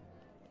 Wee.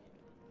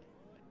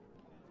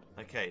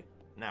 Okay,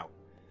 now.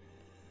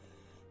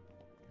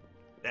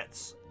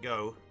 Let's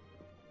go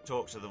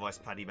talk to the Vice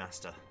Paddy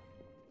Master.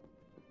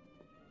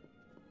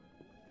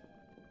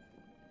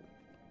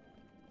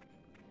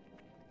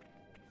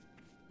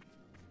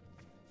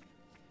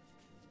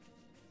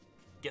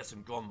 Get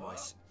some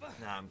Gromweiss.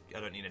 Nah, I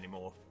don't need any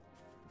more.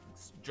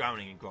 It's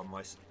drowning in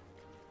Gromweiss.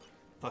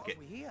 Fuck it.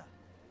 We here?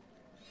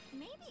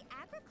 Maybe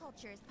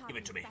agriculture is Give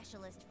it Poppy's to me.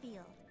 specialist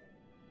field.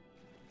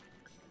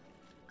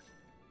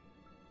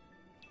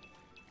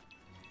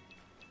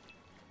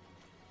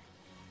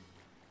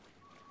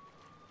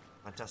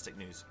 Fantastic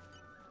news.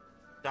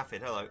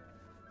 Daffyd, hello.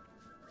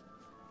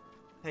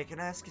 Hey, can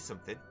I ask you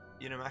something?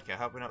 You know Mecca,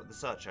 helping out with the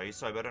search, are you?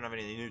 Sorry, but I don't have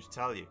anything new to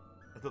tell you.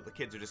 I thought the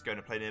kids were just going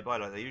to play nearby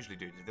like they usually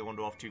do. Did they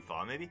wander off too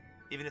far, maybe?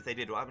 Even if they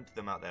did, what happened to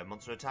them out there?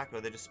 Monster attack, or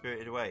are they just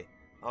spirited away?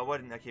 Oh, why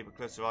didn't I keep a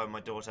closer eye on my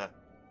daughter?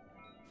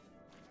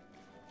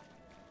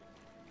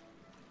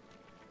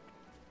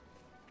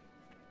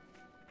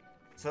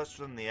 Search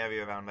from the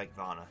area around Lake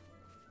Varna.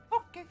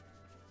 Okay.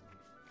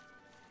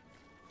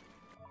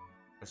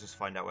 Let's just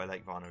find out where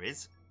Lake Varna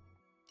is.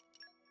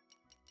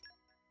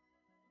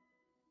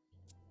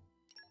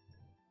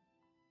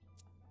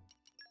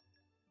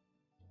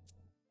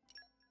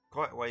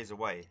 Quite a ways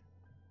away.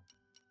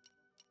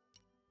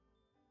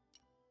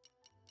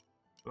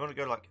 We want to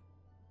go like...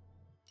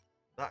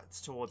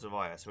 That's towards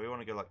Avaya, so we want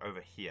to go like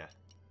over here.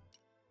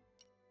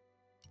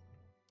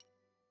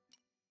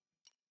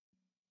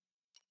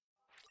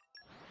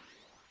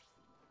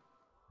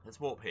 Let's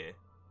warp here.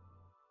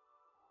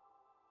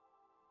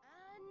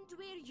 And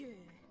we're you.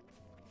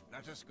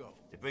 Let us go.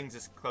 It brings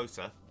us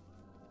closer.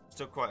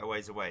 Still quite a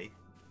ways away,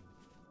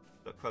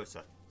 but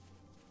closer.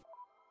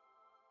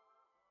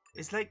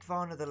 Is Lake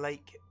Varna the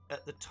lake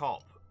at the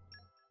top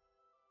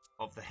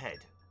of the head?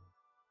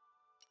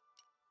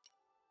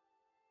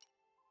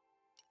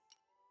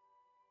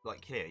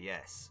 Like here,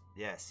 yes.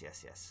 Yes,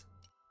 yes, yes.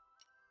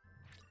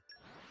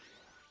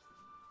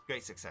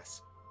 Great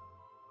success.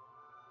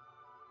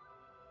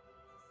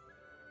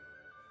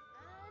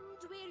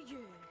 And we're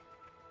you.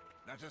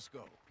 Let us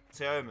go.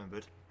 See, I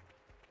remembered.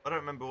 I don't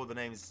remember all the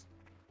names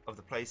of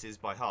the places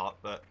by heart,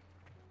 but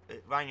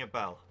it rang a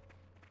bell.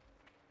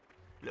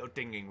 Little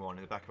dinging one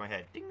in the back of my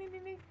head. Ding, ding,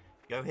 ding, ding.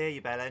 Go here,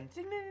 you bellend.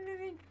 Ding, ding, ding,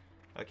 ding.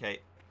 Okay.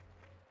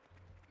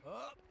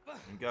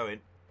 I'm going.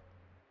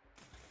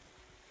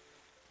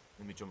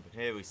 Let me jump in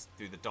here. We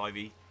do the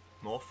divey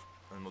morph,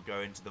 and we'll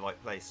go into the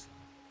right place.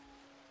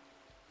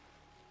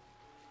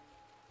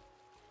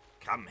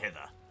 Come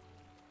hither.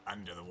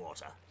 Under the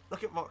water.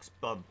 Look at Rock's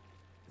bum.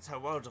 It's how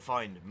well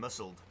defined,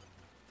 muscled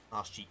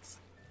arse cheeks.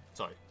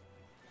 Sorry.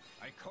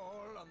 I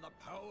call on the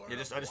power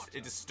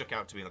It just stuck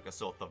out to me like a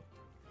sore thumb.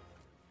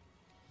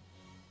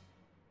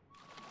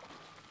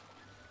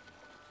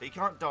 But he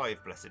can't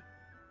dive, bless him.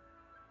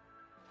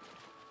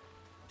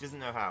 He doesn't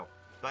know how.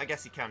 But I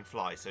guess he can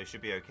fly, so he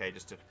should be okay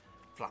just to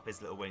flap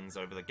his little wings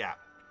over the gap.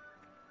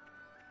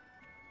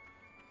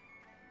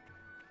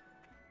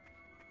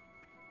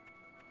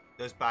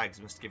 Those bags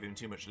must give him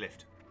too much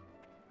lift.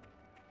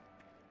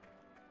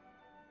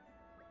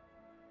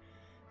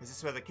 Is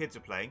this where the kids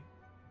are playing?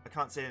 I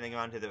can't see anything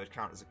around here that would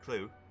count as a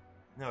clue.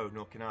 No,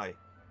 nor can I.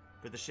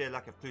 But the sheer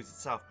lack of clues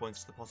itself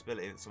points to the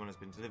possibility that someone has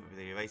been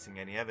deliberately erasing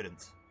any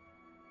evidence.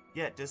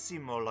 Yeah, it does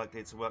seem more likely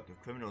it's a work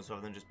of criminals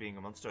rather than just being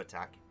a monster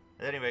attack.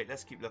 At any rate,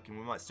 let's keep looking,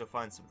 we might still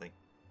find something.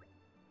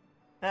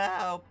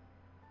 Help!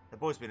 The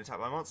boy's been attacked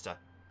by a monster.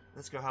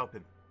 Let's go help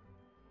him.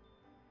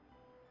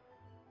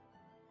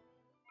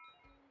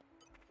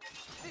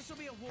 This'll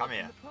be a walk Come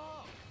here. in the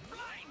park.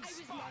 I was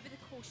never the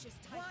cautious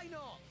type. Why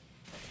not?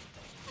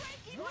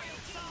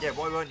 Yeah,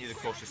 why weren't you the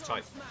cautious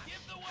type?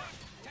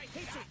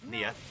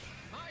 Nia.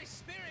 My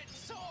spirit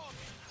sword!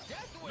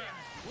 Deathwing!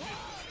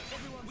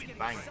 Everyone's getting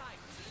Bang.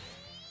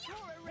 psyched. You're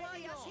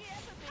already Why us not?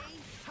 here for me.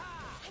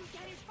 I'm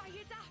getting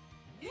fired up.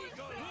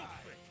 Eagle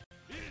Eye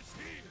is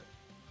here.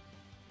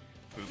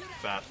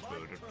 Boop, bap, boo,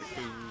 doo, doo,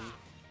 doo.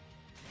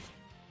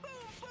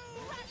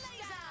 Rat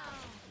laser.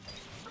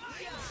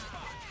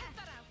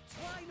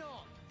 Why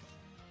not?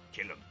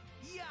 Kill him.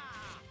 Yeah!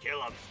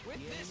 Kill him.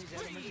 With this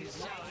breeze,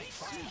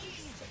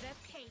 The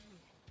pain.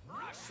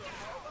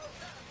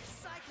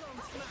 Cyclone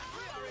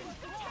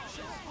smash!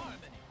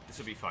 This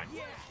will be fine.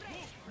 Yeah!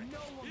 No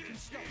one can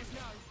stop us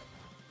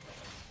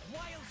now!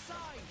 Wild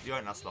side! You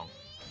won't last long.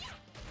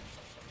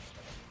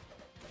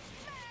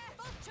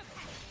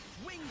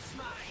 Wing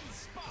smash!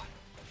 Spot!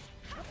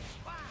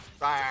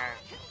 Bang.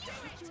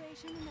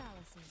 Situation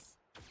analysis.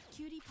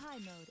 Cutie pie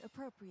mode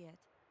appropriate.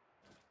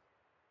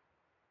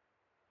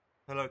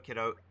 Hello,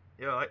 kiddo.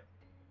 You alright?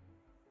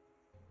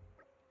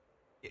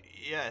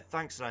 Yeah,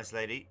 thanks, nice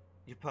lady.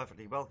 You're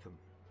perfectly welcome.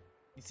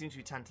 You seem to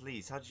be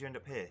Tantalese. How did you end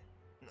up here?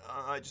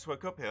 I just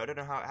woke up here. I don't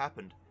know how it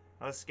happened.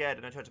 I was scared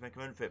and I tried to make a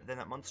run for it, but then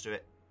that monster,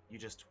 You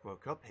just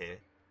woke up here?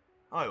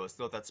 I always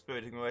thought that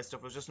spiriting away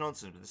stuff was just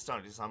nonsense, but this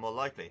starting to sound more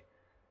likely.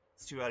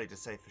 It's too early to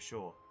say for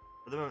sure.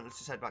 For the moment, let's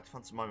just head back to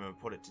Fonsamima and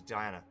report it to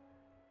Diana.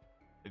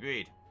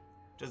 Agreed.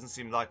 Doesn't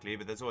seem likely,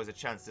 but there's always a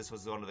chance this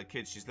was one of the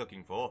kids she's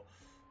looking for.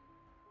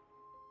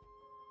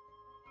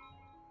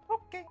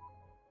 Okay.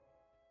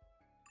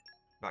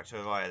 Back to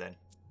Avaya then.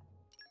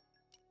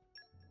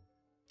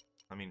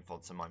 I mean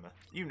Fonsamima.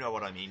 You know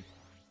what I mean.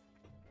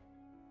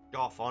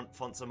 Garfont,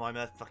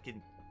 Fonsamima,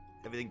 fucking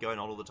everything going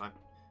on all the time.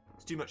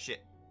 It's too much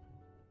shit.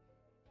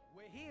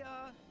 We're here.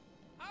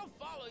 I'll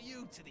follow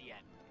you to the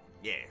end.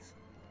 Yes.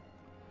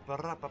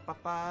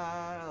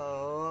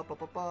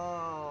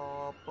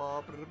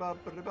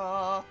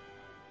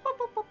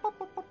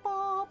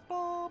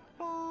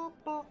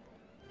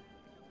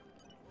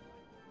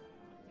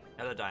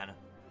 Hello, Diana.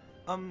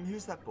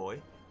 Who's that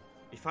boy?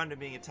 We found him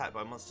being attacked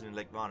by a monster in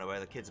Lake Rana where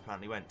the kids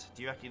apparently went.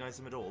 Do you recognize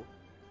him at all?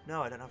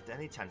 No, I don't have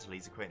any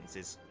Tantalese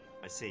acquaintances.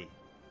 I see.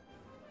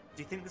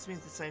 Do you think this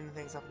means the same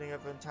thing's happening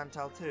over in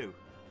Tantal too?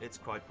 It's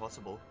quite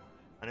possible.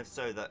 And if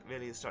so, that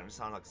really is starting to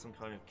sound like some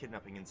kind of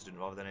kidnapping incident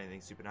rather than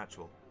anything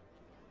supernatural.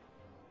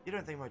 You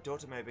don't think my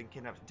daughter may have been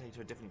kidnapped and taken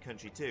to a different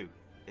country too?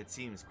 It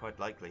seems quite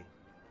likely.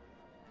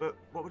 But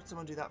what would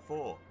someone do that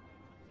for?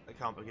 I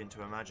can't begin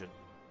to imagine.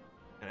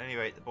 At any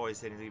rate, the boy is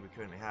the only lead we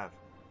currently have.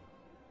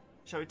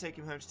 Shall we take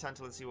him home to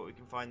Tantal and see what we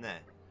can find there?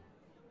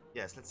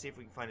 Yes, let's see if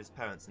we can find his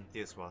parents in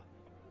Theoswa. Are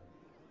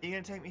you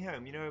going to take me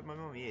home? You know where my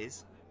mummy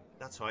is?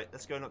 That's right,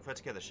 let's go and look for her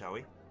together, shall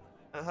we?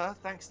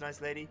 Thanks,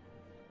 nice lady.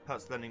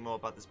 Perhaps learning more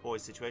about this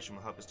boy's situation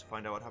will help us to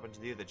find out what happened to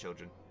the other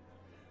children.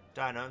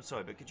 Diana, I'm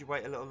sorry, but could you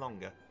wait a little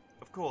longer?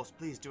 Of course,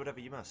 please do whatever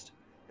you must.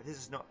 If this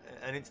is not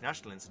an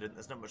international incident,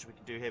 there's not much we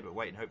can do here but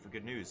wait and hope for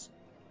good news.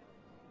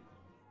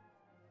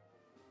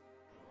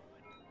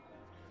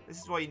 This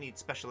is why you need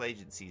special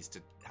agencies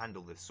to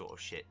handle this sort of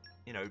shit.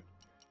 You know,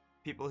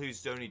 people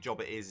whose only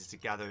job it is to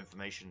gather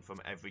information from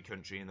every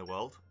country in the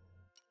world.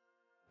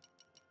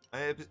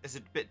 It's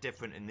a bit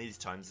different in these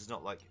times. It's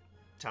not like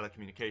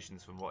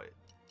telecommunications from what it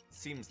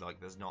seems like.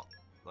 There's not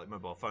like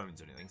mobile phones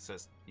or anything, so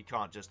you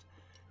can't just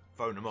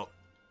phone them up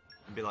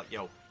and be like,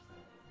 yo.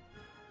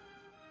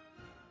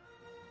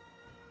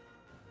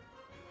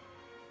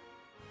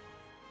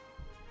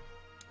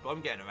 But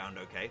I'm getting around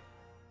okay.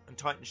 And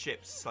Titan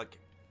ships, it's like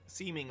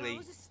seemingly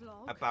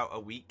about a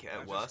week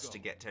at worst to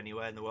get to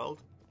anywhere in the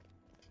world.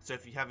 So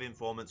if you have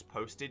informants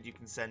posted, you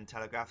can send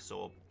telegraphs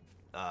or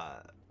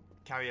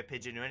carrier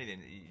pigeon or anything.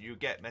 You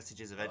get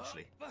messages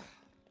eventually.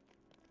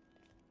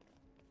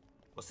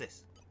 What's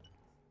this?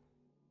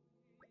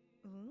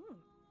 Ooh,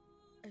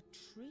 a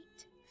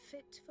treat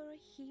fit for a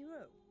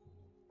hero.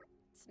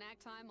 Snack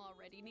time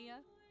already, Nia?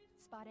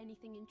 Spot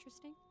anything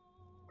interesting?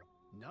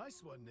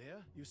 Nice one,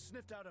 Nia. You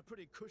sniffed out a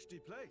pretty cushy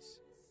place.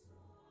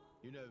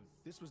 You know,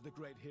 this was the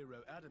great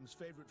hero Adam's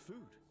favorite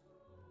food.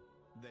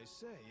 They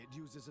say it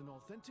uses an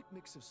authentic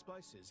mix of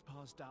spices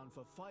passed down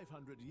for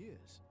 500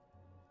 years.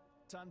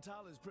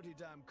 Tantal is pretty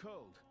damn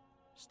cold.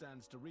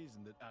 Stands to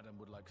reason that Adam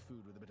would like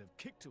food with a bit of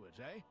kick to it,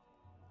 eh?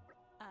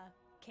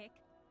 Kick?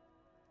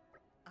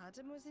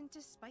 Adam was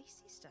into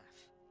spicy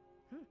stuff.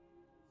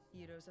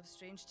 Heroes have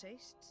strange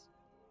tastes.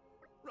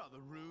 Rather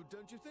rude,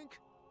 don't you think?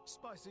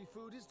 Spicy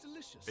food is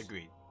delicious.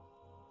 Agreed.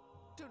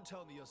 Don't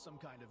tell me you're some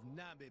kind of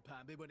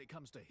namby-pamby when it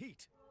comes to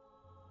heat.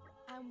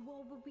 And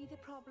what would be the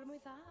problem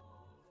with that?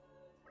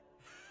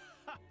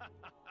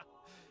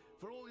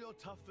 For all your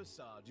tough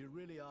facade, you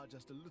really are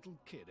just a little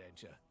kid,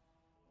 ain't you?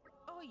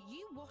 Oh,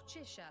 you watch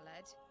it,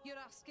 Shaled. You're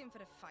asking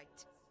for a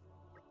fight.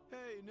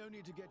 Hey, no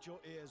need to get your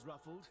ears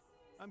ruffled.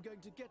 I'm going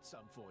to get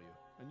some for you,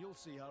 and you'll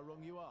see how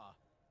wrong you are.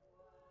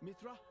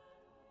 Mithra?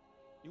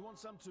 You want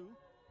some too?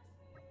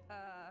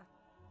 Huh?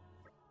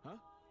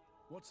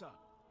 What's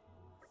up?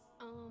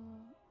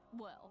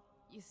 Well,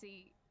 you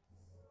see,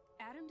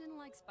 Adam didn't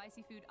like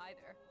spicy food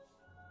either.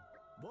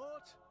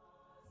 What?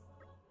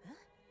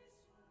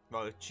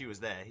 Well, if she was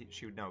there,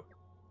 she would know.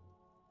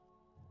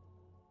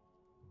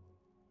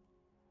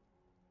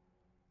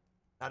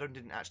 Adam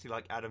didn't actually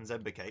like Adam's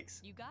Ember cakes.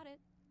 You got it.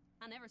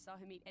 I never saw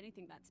him eat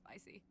anything that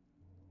spicy.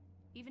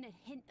 Even a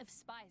hint of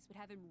spice would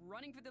have him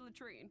running for the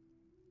latrine.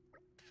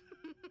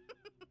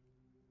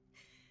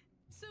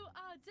 So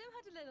Adam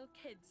had a little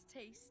kid's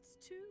tastes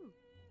too.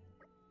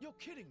 You're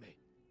kidding me.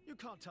 You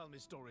can't tell me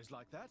stories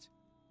like that.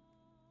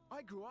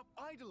 I grew up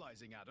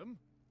idolizing Adam,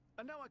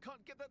 and now I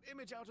can't get that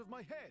image out of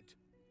my head.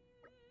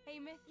 Hey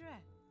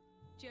Mithra,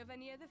 do you have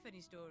any other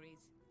funny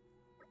stories?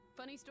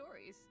 Funny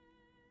stories?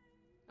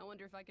 I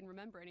wonder if I can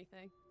remember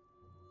anything.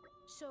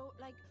 So,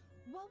 like,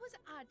 what was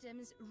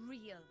Adam's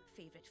real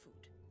favorite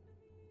food?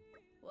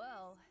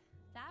 Well,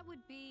 that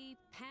would be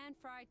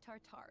pan-fried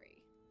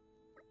tartare.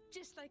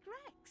 Just like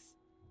Rex.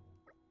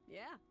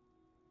 Yeah.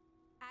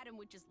 Adam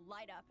would just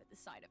light up at the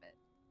sight of it.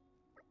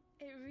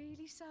 It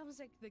really sounds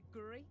like the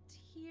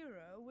great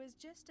hero was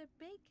just a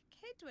big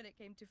kid when it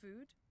came to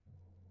food.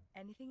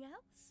 Anything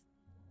else?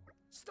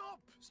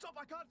 Stop! Stop!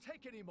 I can't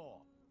take any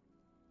more!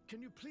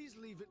 Can you please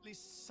leave at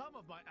least some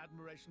of my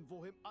admiration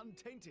for him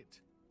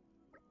untainted?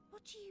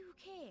 What do you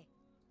care?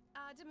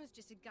 Adam was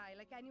just a guy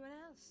like anyone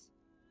else.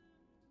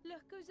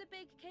 Look who's a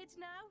big kid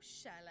now,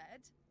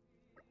 Shaled.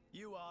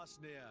 You are,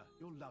 Sneer.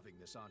 You're loving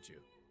this, aren't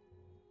you?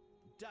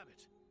 Damn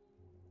it.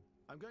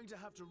 I'm going to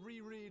have to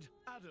reread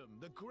Adam,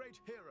 the Great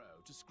Hero,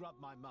 to scrub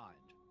my mind.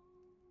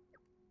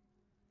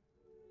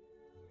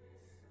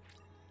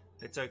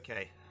 It's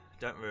okay.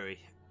 Don't worry.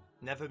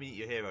 Never meet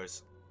your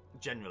heroes.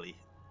 Generally.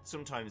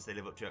 Sometimes they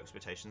live up to your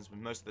expectations, but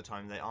most of the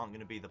time they aren't going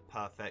to be the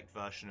perfect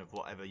version of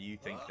whatever you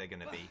think they're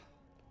going to be.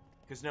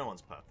 Because no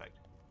one's perfect.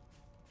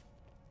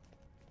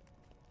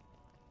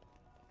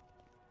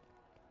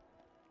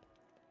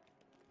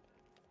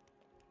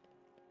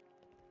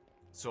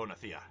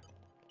 Sornathea.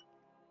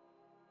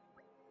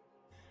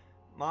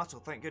 Martel,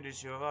 thank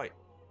goodness you're alright.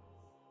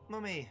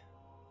 Mummy!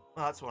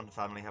 Well, that's one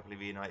family happily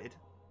reunited.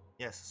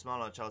 Yes, a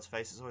smile on a child's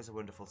face is always a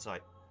wonderful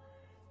sight.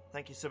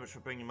 Thank you so much for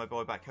bringing my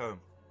boy back home.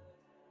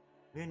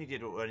 We only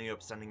did what any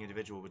upstanding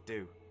individual would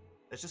do.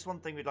 There's just one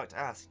thing we'd like to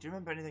ask. Do you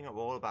remember anything at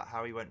all about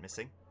how he went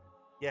missing?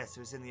 Yes, it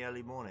was in the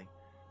early morning.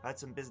 I had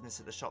some business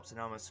at the shops in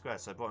Alma Square,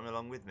 so I brought him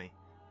along with me.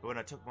 But when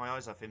I took my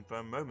eyes off him for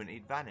a moment,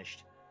 he'd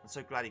vanished. I'm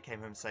so glad he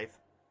came home safe.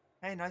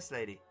 Hey, nice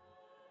lady.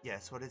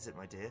 Yes, what is it,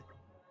 my dear?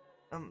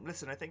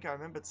 Listen, I think I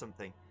remembered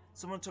something.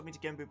 Someone took me to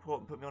Genbu Port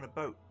and put me on a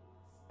boat.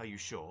 Are you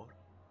sure?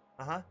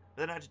 Uh-huh.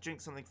 But then I had to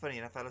drink something funny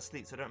and I fell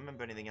asleep, so I don't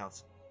remember anything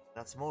else.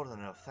 That's more than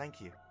enough,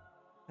 thank you.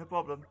 No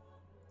problem.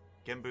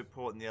 Genbu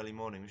Port in the early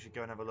morning. We should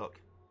go and have a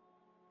look.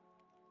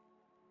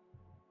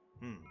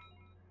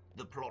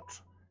 The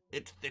plot.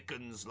 It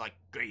thickens like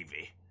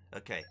gravy.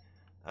 Okay.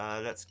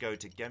 Let's go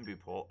to Genbu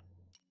Port.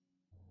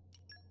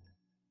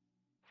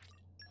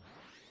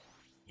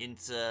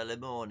 Into the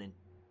morning.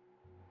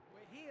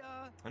 We're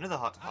here. Another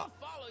hot.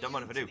 Don't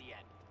mind if I do.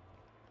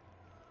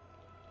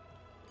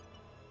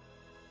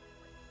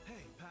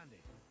 Hey,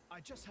 Pandy. I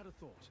just had a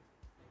thought.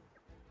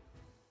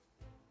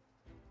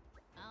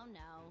 Oh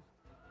no.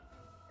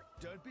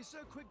 Don't be so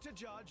quick to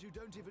judge. You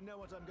don't even know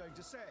what I'm going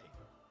to say.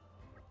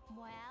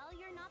 Well,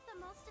 you're not the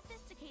most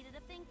sophisticated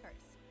of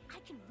thinkers. I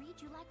can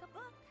read you like a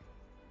book.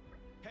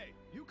 Hey,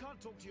 you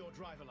can't talk to your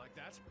driver like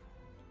that.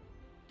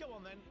 Go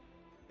on then.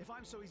 If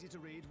I'm so easy to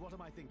read, what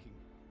am I thinking?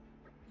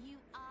 You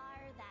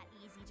are that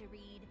easy to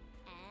read,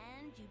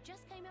 and you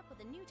just came up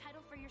with a new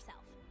title for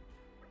yourself.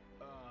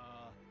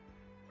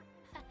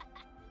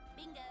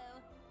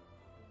 Bingo!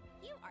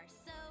 You are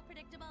so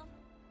predictable.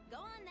 Go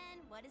on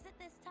then, what is it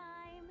this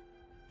time?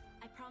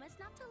 I promise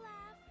not to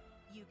laugh.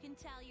 You can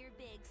tell your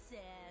big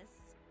sis.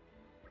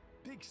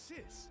 Big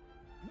sis?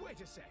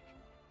 Wait a sec.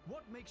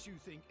 What makes you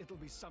think it'll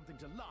be something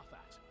to laugh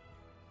at?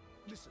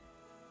 Listen,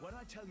 when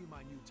I tell you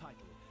my new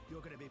title, you're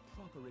going to be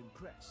proper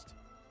impressed.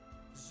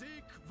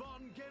 Zeke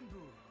von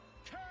Genbu,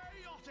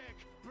 chaotic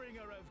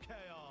bringer of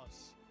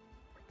chaos.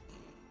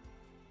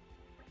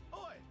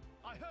 Oi,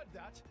 I heard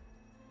that.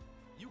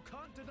 You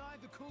can't deny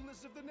the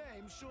coolness of the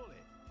name,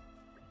 surely.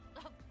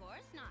 Of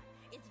course not.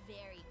 It's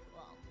very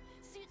cool.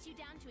 Suits you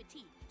down to a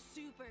T.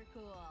 Super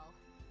cool.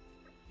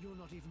 You're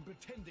not even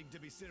pretending to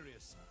be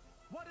serious.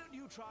 Why don't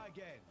you try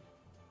again?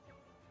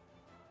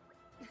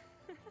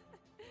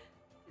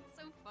 It's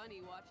so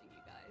funny watching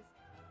you guys.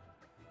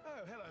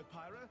 Oh, hello,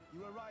 Pyra.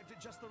 You arrived at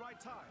just the right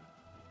time.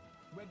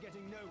 We're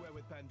getting nowhere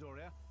with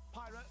Pandoria.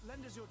 Pyra,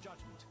 lend us your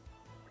judgment.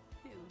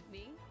 Who,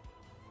 me?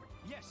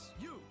 Yes,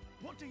 you.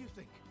 What do you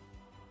think?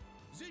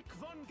 Zeke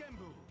von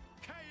Genbu,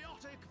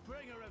 chaotic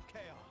bringer of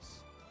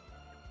chaos.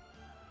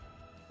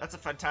 That's a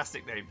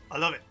fantastic name. I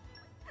love it.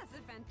 That's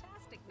a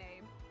fantastic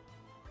name.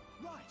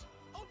 Right,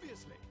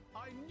 obviously.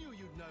 I knew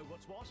you'd know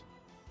what's what.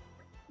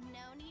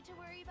 No need to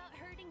worry about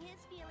hurting his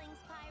feelings,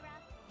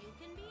 Pyra. You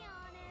can be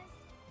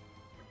honest.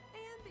 I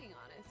am being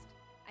honest.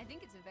 I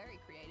think it's a very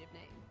creative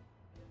name.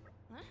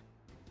 Huh?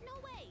 No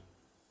way!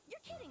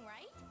 You're kidding,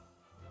 right?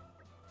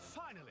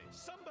 Finally,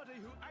 somebody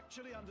who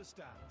actually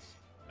understands.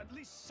 At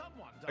least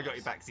someone does. I got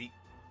your back seat.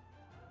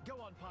 Go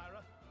on,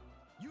 Pyra.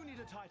 You need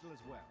a title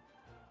as well.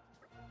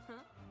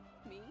 Huh?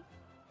 Me?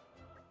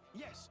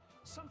 Yes,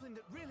 something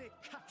that really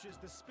captures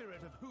the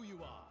spirit of who you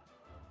are.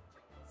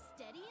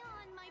 Steady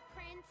on, my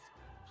prince.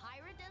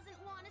 Pyra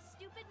doesn't want a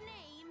stupid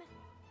name.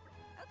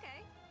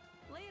 Okay.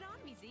 Lay it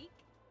on me, Zeke.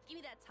 Give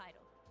me that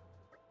title.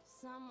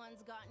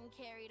 Someone's gotten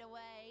carried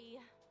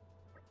away.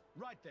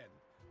 Right then.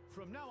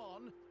 From now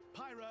on,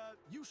 Pyra,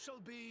 you shall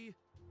be...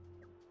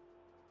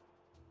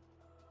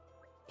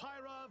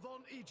 Pyra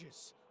von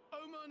Aegis,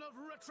 Omen of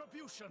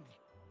Retribution.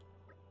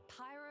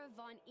 Pyra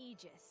von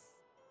Aegis.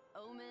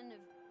 Omen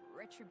of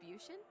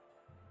retribution?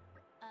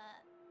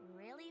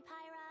 Really,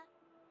 Pyra?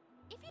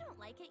 If you don't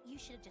like it, you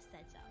should have just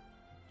said so.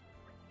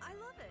 I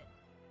love it.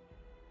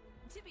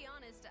 To be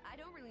honest, I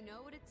don't really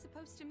know what it's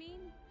supposed to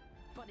mean,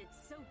 but it's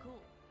so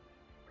cool.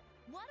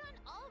 What on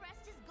all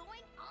rest is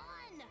going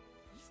on?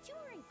 These two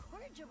are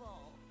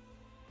incorrigible.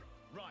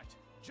 Right,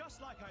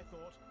 just like I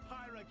thought,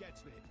 Pyra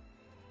gets me.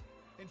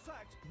 In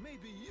fact,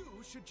 maybe you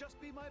should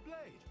just be my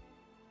blade.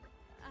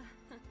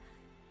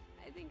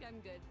 I think I'm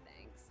good,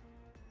 thanks.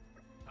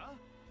 Huh?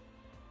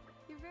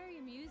 You're very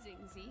amusing,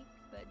 Zeke,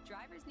 but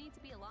drivers need to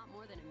be a lot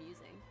more than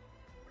amusing.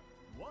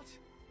 What?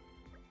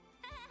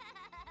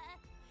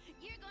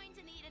 You're going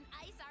to need an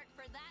ice arc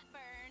for that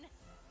burn.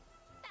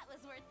 That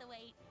was worth the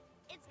wait.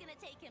 It's gonna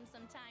take him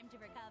some time to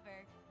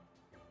recover.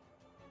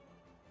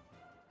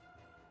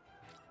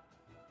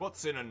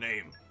 What's in a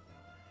name?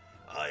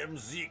 I am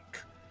Zeke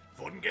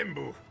von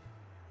Gembu,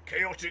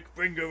 chaotic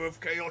bringer of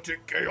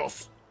chaotic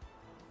chaos.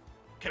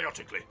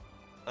 Chaotically.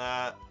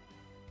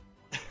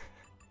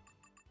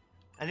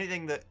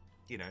 Anything that,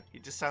 you know,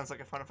 it just sounds like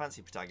a Final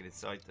Fantasy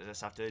protagonist, so I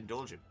just have to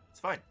indulge him. It's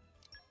fine.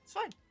 It's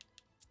fine.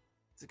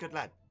 He's a good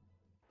lad.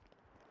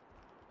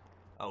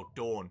 Oh,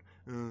 Dawn.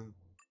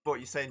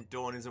 What, you're saying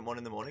Dawn isn't 1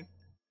 in the morning?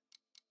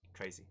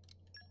 Crazy.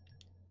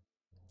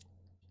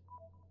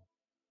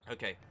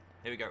 Okay,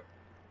 here we go.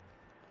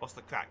 What's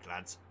the crack,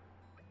 lads?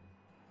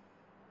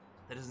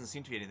 There doesn't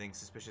seem to be anything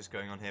suspicious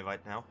going on here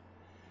right now.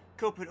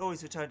 Culprit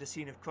always returned to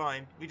scene of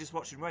crime. We just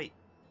watch and wait.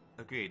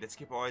 Agreed, let's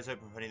keep our eyes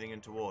open for anything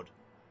untoward.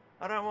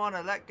 I don't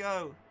wanna, let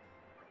go!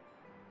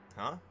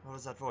 Huh? What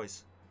was that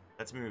voice?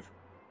 Let's move.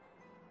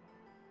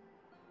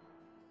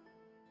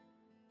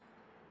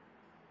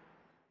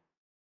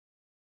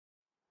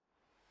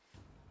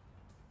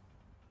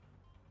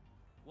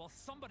 Will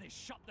somebody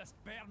shut this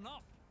bairn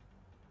up?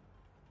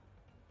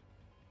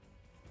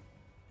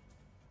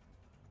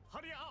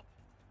 Hurry up!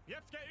 You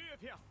have to get out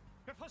of here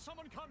before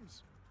someone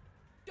comes.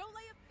 Don't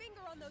lay a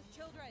finger on those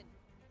children.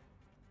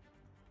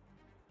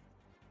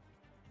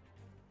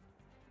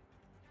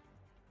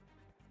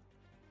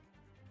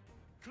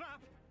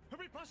 Crap! Are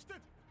we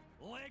busted?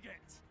 Leg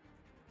it!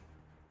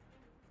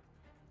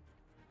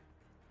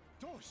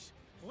 Those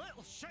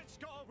little shits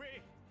got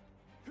away!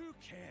 Who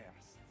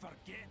cares?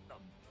 Forget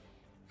them.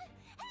 Help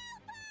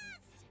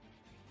us!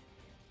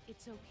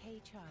 It's okay,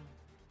 child.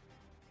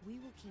 We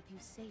will keep you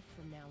safe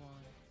from now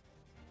on.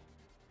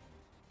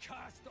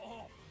 Cast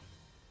off!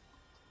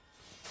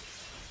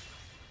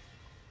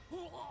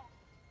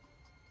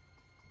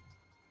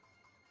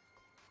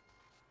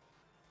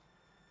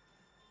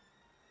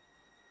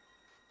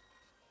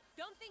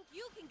 Don't think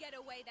you can get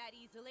away that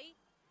easily.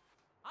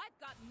 I've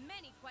got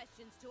many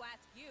questions to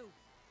ask you.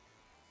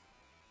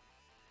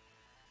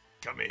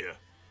 Come here.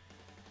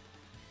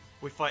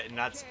 We're fighting,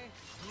 lads. Okay,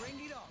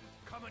 bring it on.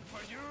 Coming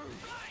for you!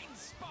 Blind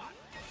spot!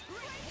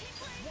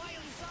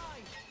 Wild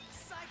side!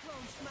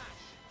 Cyclone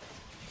smash!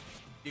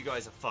 You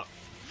guys are fucked.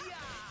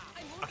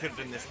 I could have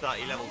done this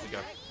 30 levels ago.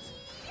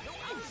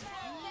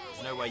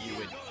 There's no way you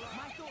win.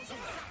 My thoughts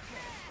exactly.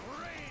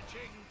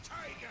 Raging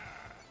tiger!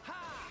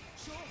 Ha!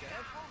 Sure.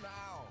 Careful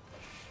now!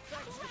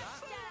 Thanks for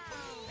that.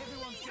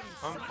 Everyone's getting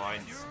I'm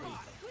fine.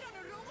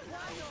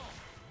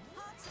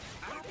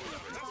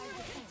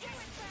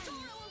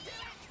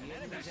 An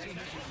enemy's aiming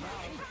his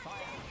mouth to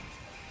fire.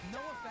 No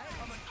effect.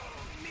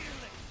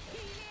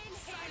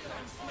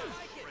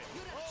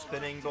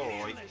 Spinning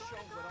boy.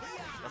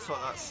 That's what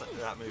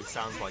that move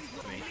sounds like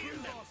to me.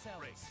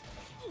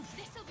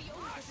 This'll be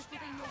over before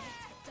they know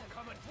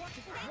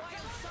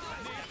what's done.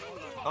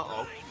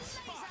 Uh-oh.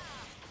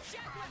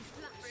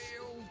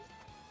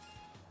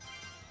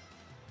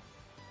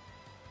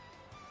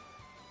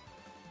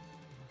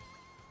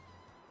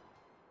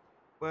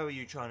 Where were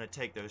you trying to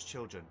take those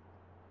children?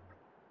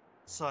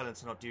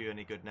 Silence will not do you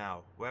any good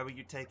now. Where were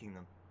you taking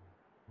them?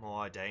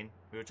 More Dane.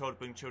 We were told to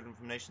bring children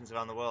from nations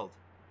around the world.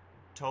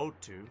 Told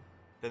to?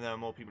 Then there are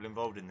more people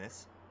involved in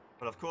this.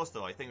 Well, of course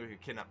there are. I think we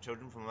could kidnap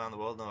children from around the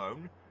world on our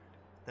own.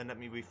 Then let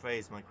me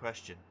rephrase my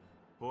question.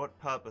 For what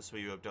purpose were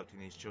you abducting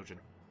these children?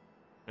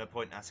 No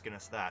point asking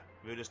us that.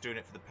 We were just doing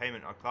it for the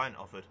payment our client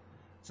offered.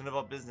 It's none of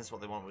our business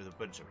what they want with a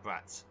bunch of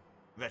brats.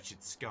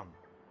 Wretched scum.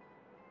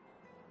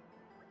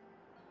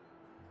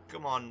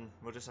 Come on,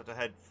 we'll just have to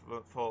head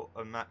for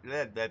a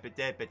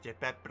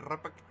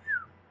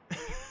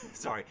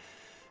Sorry.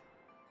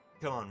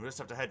 Come on, we'll just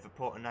have to head for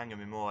Port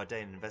Anangum in Moor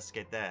Dane and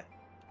investigate there.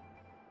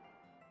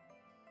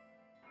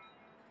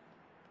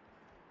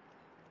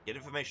 Get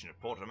information at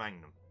Port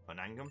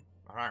Anangum.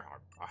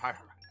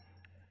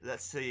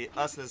 Let's see.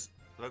 Ursula's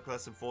local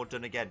lesson 4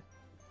 done again.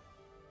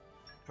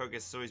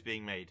 Progress is always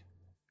being made.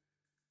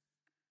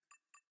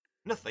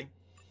 Nothing.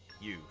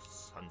 You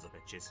sons of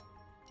bitches.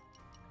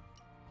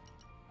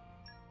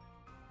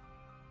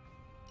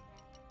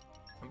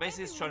 I'm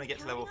basically just trying to get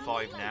to level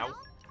 5 now,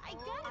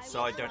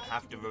 so I don't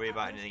have to worry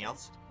about anything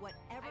else.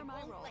 Whatever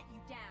my role. Let you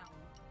down.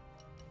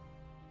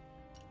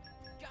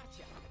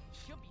 Gotcha!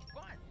 Should be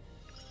fun!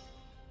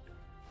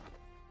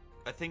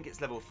 I think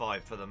it's level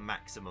 5 for the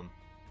maximum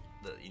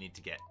that you need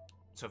to get.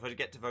 So if I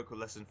get to Vocal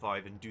Lesson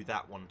 5 and do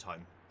that one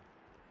time,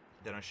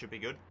 then I should be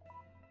good.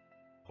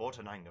 Port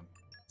Anangum.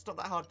 It's not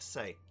that hard to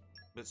say,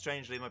 but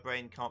strangely my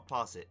brain can't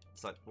pass it.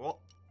 It's like, what?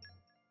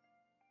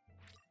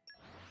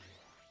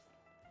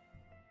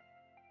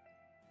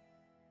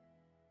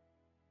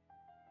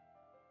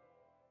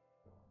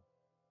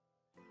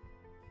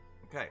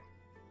 Okay.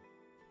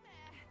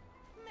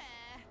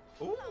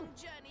 Ooh. Long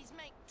journeys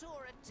make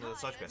Tora Another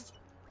side tired. quest.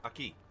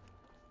 Aki.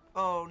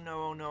 Oh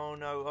no, oh no, oh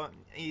no.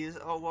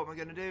 Oh, what am I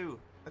going to do?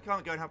 I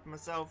can't go and help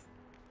myself.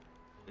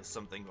 Is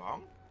something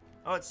wrong?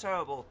 Oh, it's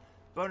terrible.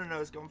 Bonono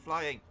has gone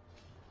flying.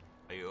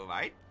 Are you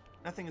alright?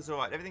 Nothing is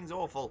alright. Everything's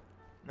awful.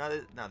 Now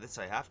this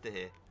I have to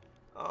hear.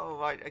 Oh,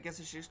 right. I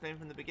guess I should explain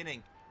from the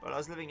beginning. Well, I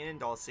was living in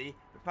Indal, see?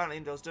 Apparently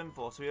Indal's done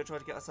for, so we all tried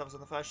to get ourselves on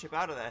the first ship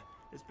out of there.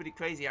 It was pretty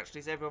crazy,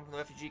 actually, so everyone from the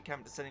refugee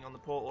camp descending on the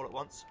port all at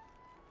once.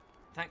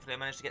 Thankfully, I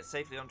managed to get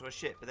safely onto a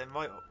ship, but then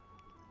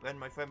when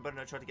my friend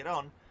Bunno tried to get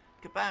on,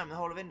 kabam, the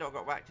whole of Indol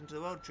got whacked into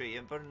the world tree,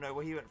 and Bunno,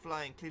 well, he went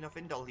flying clean off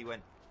Indol he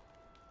went.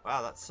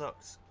 Wow, that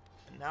sucks.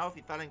 And now if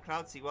he fell in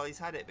Cloudsea, well, he's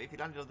had it, but if he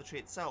landed on the tree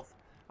itself,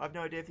 I have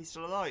no idea if he's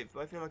still alive,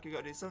 but I feel like you've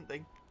got to do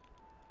something.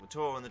 We're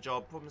tour on the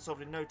job, problem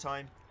solved in no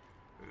time.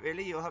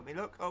 Really? You'll help me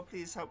look? Oh,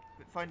 please help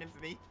find him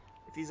for me.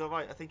 If he's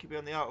alright, I think he'll be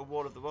on the outer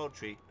wall of the world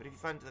tree, but if you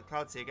find the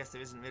Cloudsea, I guess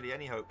there isn't really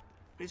any hope.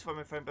 Please find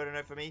my friend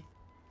Bunno for me.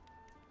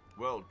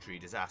 World tree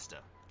disaster.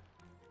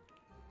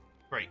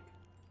 Break.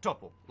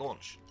 Topple.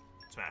 Launch.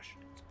 Smash.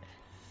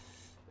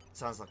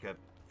 Sounds like a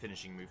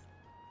finishing move.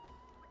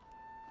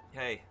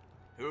 Hey,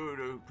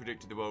 who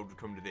predicted the world would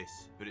come to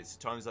this? But it's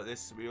times like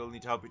this we all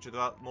need to help each other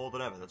out more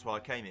than ever. That's why I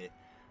came here.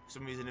 For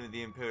some reason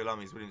the Imperial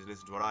Army is willing to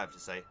listen to what I have to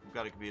say. I'm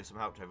glad it can be of some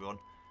help to everyone.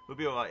 We'll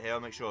be alright here, I'll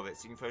make sure of it.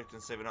 So you can focus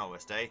on saving our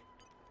West, eh?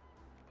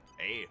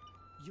 Hey.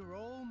 You're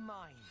all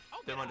mine.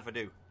 Don't mind if I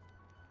do.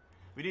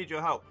 We need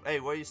your help. Hey,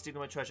 why are you stealing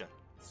my treasure?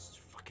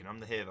 Fucking, I'm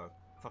the hero.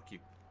 Fuck you.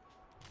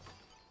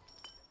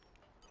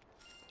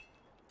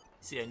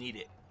 See, I need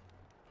it.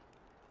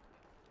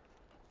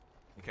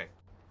 Okay.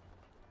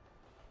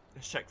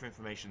 Let's check for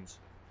informations.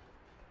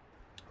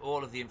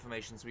 All of the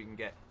informations we can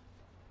get.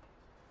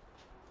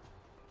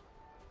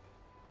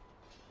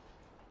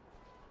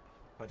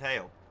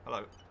 Potato.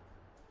 Hello.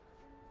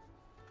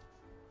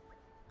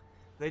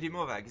 Lady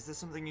Morag, is there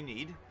something you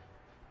need?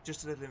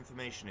 Just a little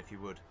information, if you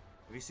would.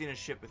 Have you seen a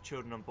ship with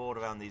children on board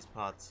around these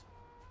parts?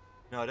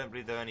 No, I don't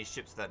believe there are any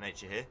ships of that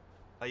nature here.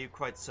 Are you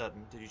quite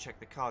certain? Did you check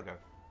the cargo?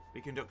 We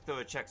conduct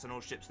thorough checks on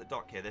all ships that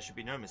dock here. There should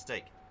be no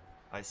mistake.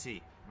 I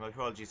see. My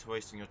apologies for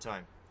wasting your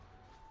time.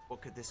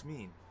 What could this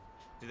mean?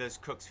 Did those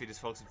crooks feed us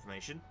false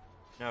information?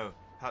 No.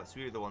 Perhaps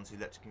we were the ones who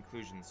leapt to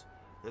conclusions.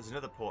 There's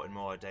another port in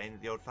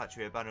Moradane, the old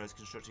factory where Banner is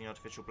constructing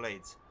artificial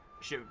blades.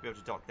 A ship would be able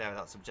to dock there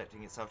without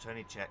subjecting itself to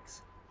any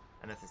checks.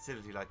 And a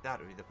facility like that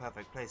would be the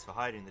perfect place for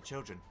hiding the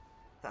children.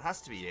 That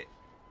has to be it.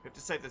 We have to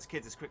save those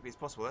kids as quickly as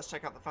possible. Let's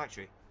check out the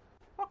factory.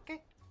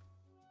 Okay.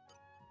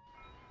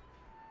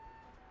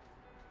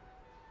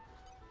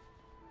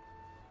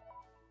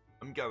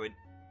 I'm going.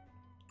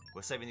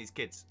 We're saving these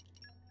kids.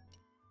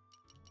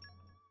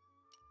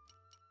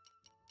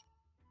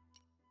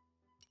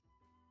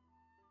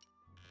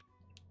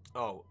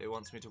 Oh, it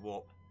wants me to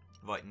warp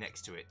right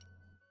next to it.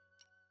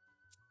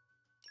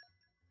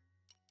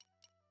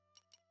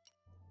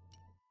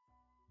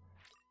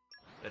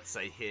 Let's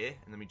say here,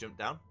 and then we jump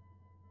down.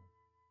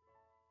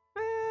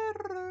 And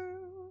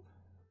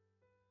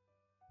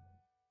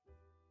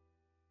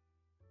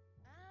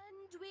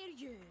we're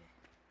you.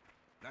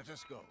 Let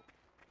us go.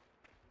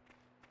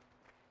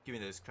 Give me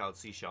those cloud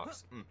sea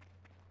sharks.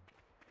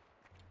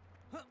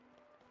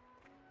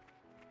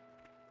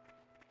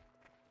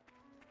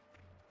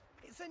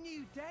 It's a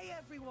new day,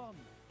 everyone.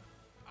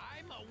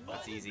 I'm a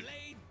That's easy.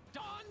 Blade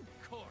Dawn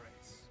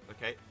Chorus.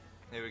 Okay,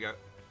 here we go.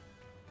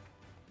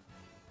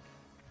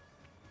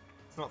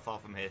 It's not far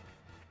from here.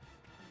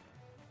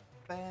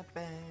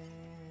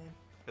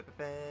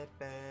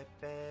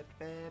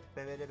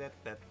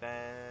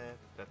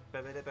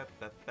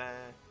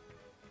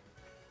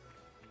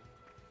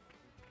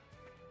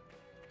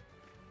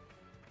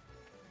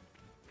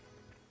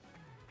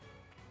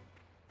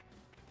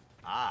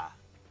 Ah,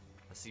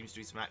 there seems to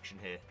be some action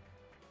here.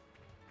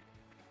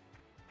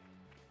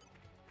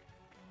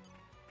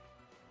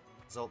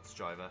 Zolt's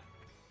driver.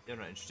 You're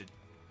not interested.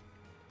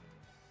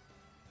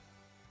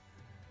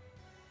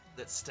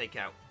 Let's stake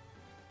out.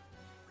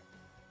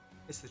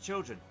 It's the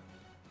children.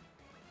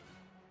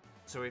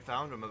 So we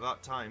found them,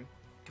 about time.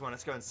 Come on,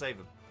 let's go and save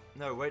them.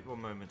 No, wait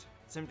one moment.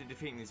 Simply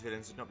defeating these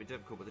villains would not be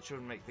difficult, but the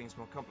children make things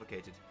more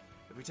complicated.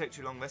 If we take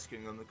too long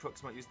rescuing them, the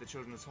crooks might use the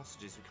children as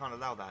hostages. We can't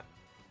allow that.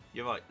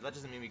 You're right, that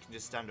doesn't mean we can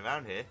just stand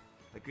around here.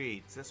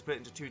 Agreed, so let's split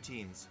into two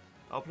teams.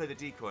 I'll play the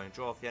decoy and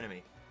draw off the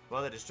enemy.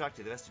 While they're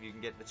distracted, the rest of you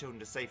can get the children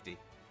to safety.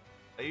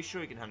 Are you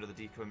sure you can handle the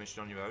decoy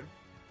mission on your own?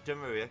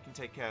 Don't worry, I can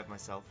take care of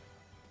myself.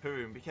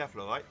 Haroon, be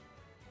careful, alright?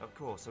 Of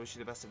course, I wish you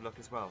the best of luck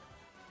as well.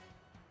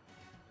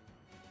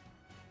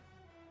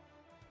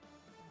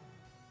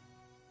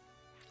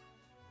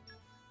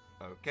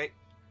 Okay.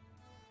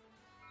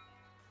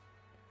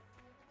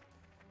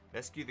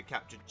 Rescue the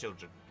captured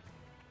children.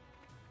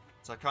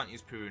 So I can't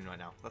use Haroon right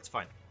now. That's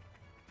fine.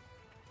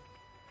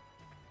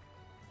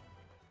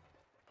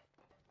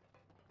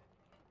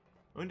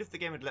 I wonder if the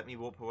game would let me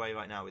warp away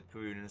right now with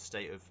Haroon in a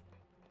state of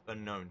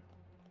unknown.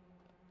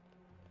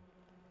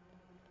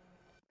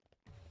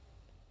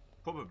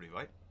 Probably,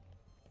 right?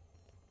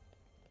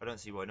 I don't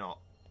see why not.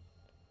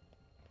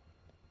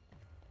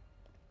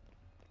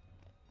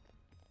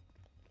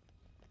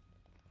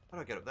 How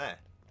do I get up there?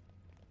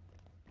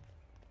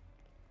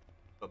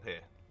 Up here,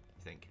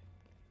 I think.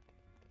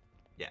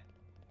 Yeah.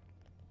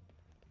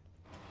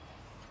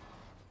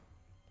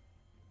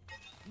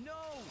 No!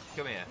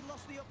 Come here. We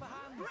lost the upper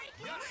hand.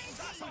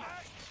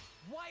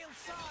 Wild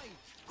side.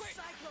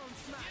 Cyclone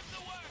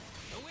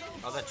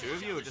smash. Are there two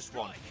of you or just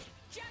one?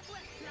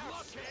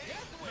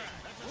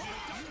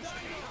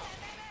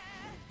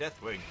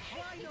 Deathwing.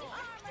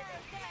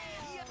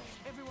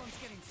 Everyone's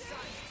getting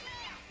psyched.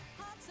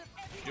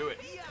 Do it.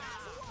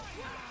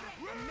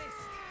 I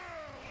missed.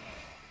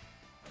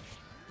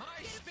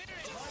 My spirit!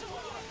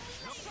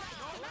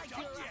 Like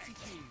your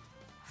attitude.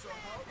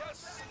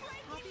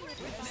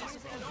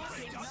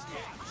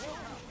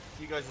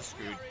 You guys are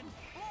screwed.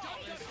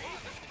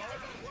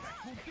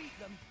 We'll beat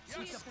them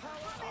with the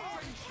power of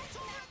friendship.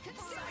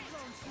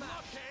 Cyclone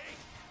smash.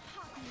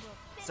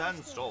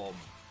 Sandstorm.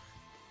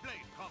 Blade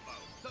combo,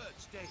 third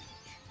stage.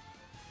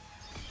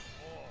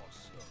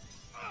 Awesome.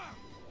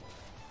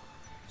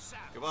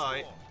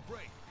 Goodbye.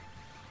 Break.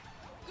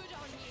 Good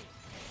on you.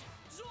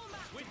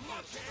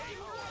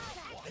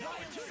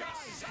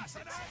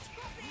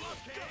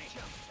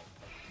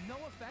 No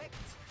effect.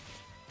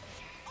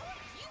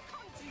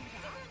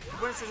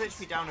 When it says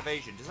HP down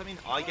evasion, does that mean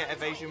I get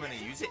evasion when I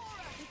use it?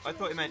 I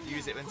thought it meant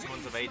use it when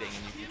someone's evading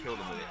and you can kill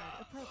them with it.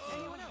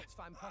 Anyone else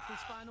find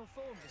Poppy's final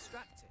form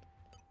distracting?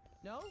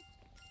 No?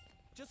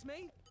 Just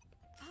me?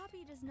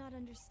 Poppy does not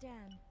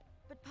understand,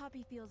 but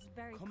Poppy feels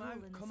very Come cool out,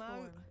 in this come form.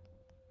 out.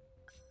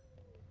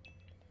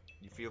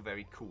 You feel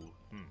very cool.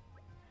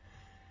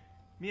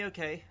 Me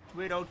okay.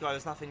 Weird old guy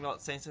was laughing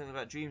lots, saying something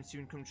about dreams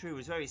soon come true. It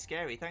was very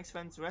scary. Thanks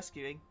for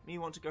rescuing. Me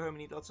want to go home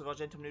and eat lots of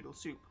Argentum noodle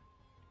soup.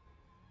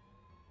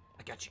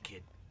 I got you,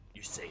 kid.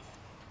 You're safe.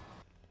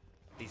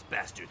 These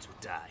bastards will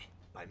die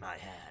by my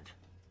hand.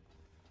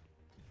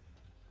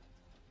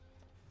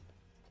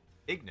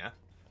 Igna?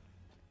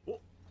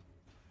 What?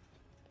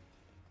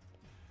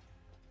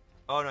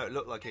 Oh no, it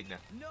looked like Igna.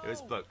 It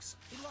was blokes.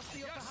 He lost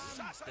the upper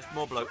hand. Just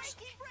more blokes.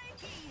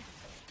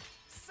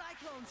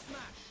 Cyclone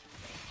smash.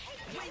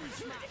 Wind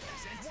smash.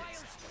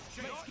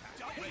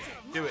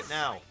 Wild. Do it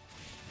now.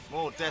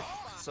 More death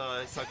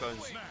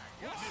cyclones.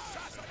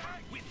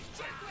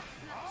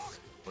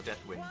 Or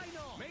death wind.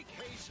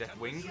 Death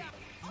wing?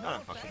 I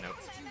don't fucking know.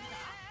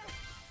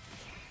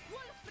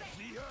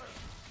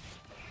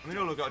 I mean,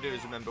 all I've got to do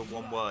is remember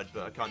one word,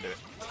 but I can't do it.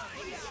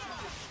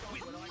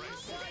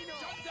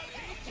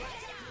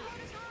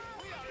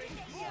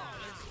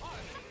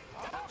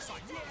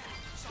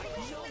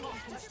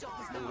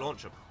 Oh,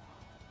 launch them.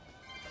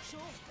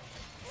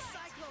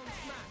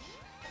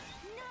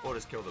 Or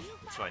just kill them.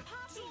 It's fine.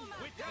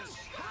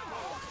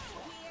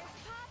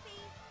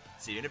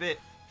 See you in a bit.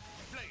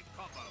 Blade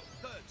combo,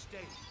 third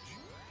stage.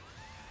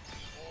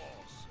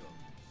 Awesome.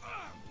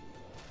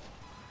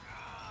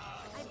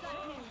 I've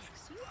got news.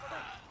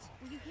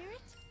 Will you hear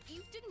it?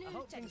 You didn't I know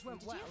hope things went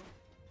did well. you?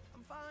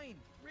 I'm fine,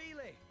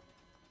 really.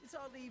 It's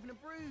hardly even a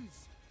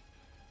bruise.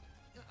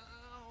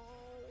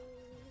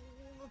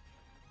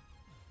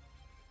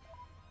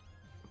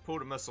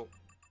 Pulled a muscle.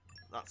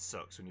 That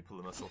sucks when you pull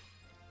a muscle.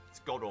 It's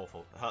god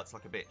awful. It hurts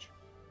like a bitch.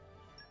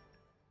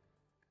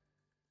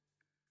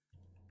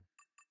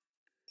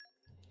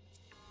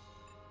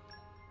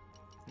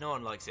 No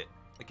one likes it.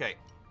 Okay.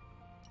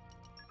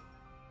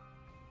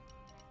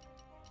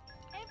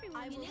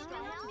 Everyone I will will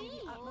start help with me.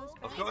 the utmost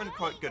I've gotten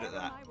quite good at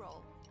that.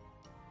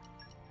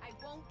 I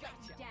won't get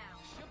you down.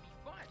 Should be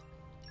fun.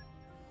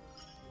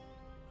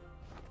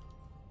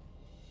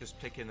 Just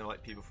picking the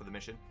right people for the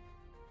mission.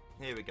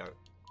 Here we go.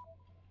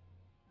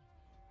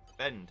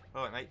 Bend.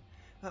 Alright, mate.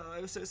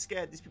 I was so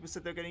scared. These people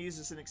said they were going to use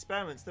us in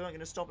experiments. They weren't going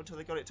to stop until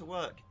they got it to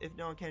work. If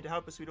no one came to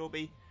help us, we'd all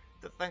be...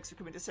 Thanks for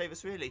coming to save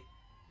us, really.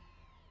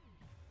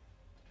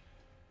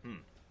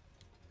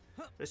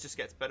 This just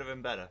gets better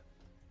and better.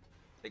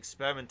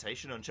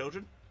 Experimentation on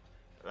children?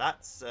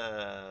 That's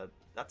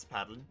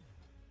paddling.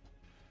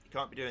 You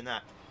can't be doing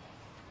that.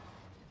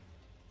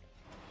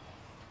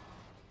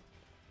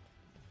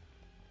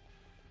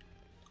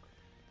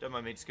 Don't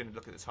mind me, just going to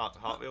look at this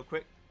heart-to-heart real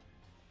quick.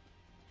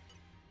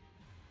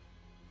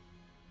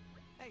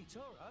 Hey,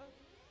 Tora,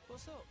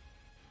 what's up?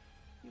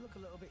 You look a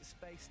little bit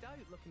spaced out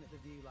looking at the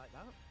view like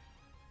that.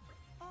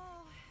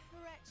 Oh,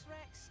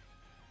 Rex.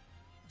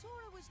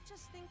 Tora was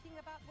just thinking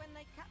about when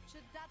they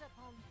captured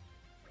Dadapon.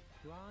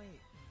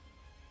 Right.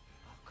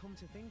 I've come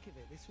to think of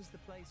it. This was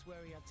the place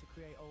where he had to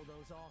create all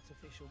those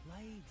artificial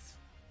blades.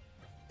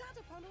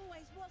 Dadapon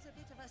always was a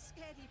bit of a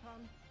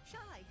scaredy-pon.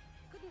 Shy.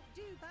 Couldn't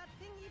do bad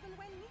thing even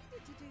when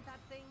needed to do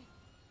bad thing.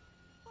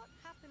 What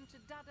happened to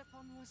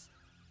Dadapon was...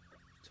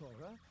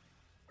 Tora?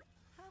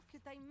 How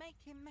could they make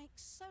him make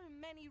so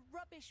many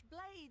rubbish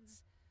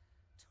blades?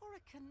 Tora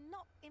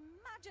cannot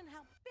imagine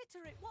how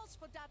bitter it was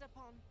for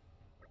Dadapon.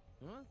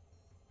 Huh?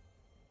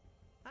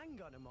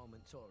 Hang on a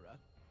moment, Tora.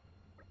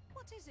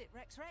 What is it,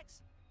 Rex?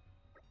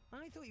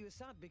 I thought you were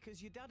sad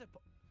because your dad...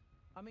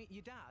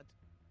 your dad,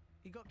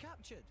 he got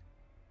captured.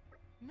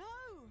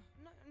 No,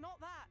 not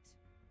that.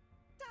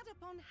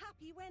 Dadapon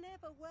happy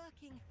whenever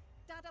working.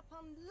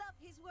 Dadapon love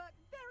his work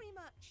very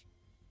much.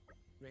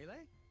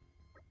 Really?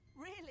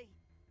 Really.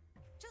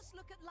 Just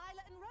look at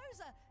Lila and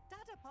Rosa.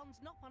 Dadapon's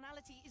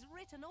noponality is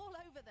written all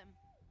over them.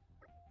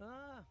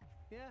 Ah,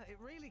 yeah, it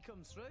really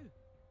comes through.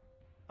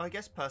 I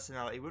guess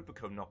personality would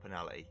become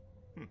noponality.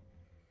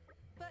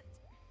 But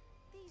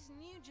these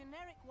new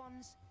generic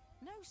ones,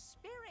 no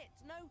spirit,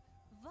 no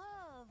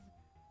verve.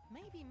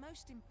 Maybe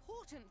most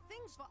important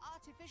things for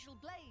artificial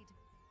blade.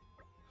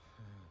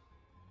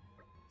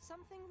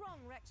 Something wrong,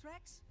 Rex?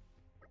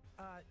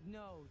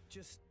 No,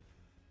 just...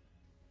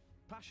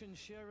 passion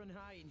sure and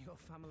high in your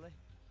family.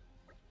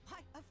 Why,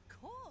 of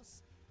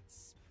course!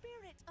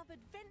 Spirit of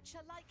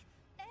adventure like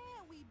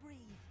air we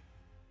breathe.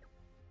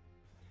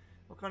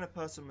 What kind of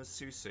person was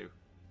Susu?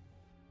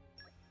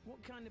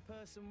 What kind of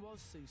person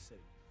was Susu?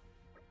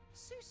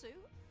 Susu?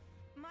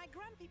 My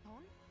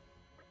Grampypon?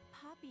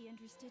 Poppy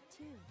interested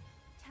too.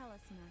 Tell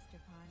us, Master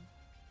Pon.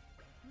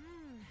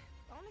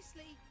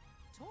 Honestly,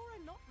 Tora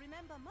not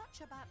remember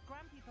much about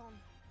Grampypon.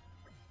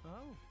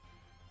 Oh.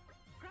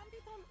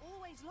 Grampypon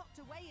always locked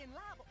away in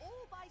lab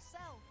all by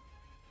self.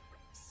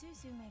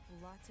 Susu make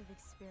lots of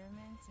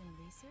experiments and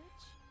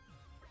research?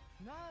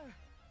 No,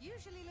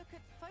 usually look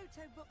at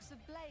photo books of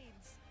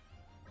blades.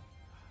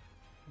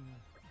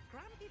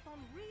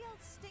 Grampypon real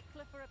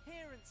stickler for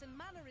appearance and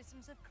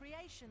mannerisms of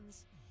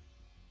creations.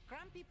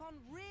 Grampypon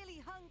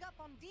really hung up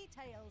on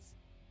details.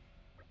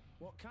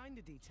 What kind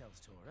of details,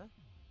 Tora?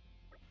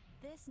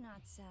 This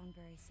not sound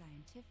very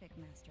scientific,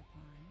 Master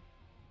Pon.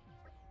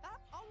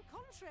 On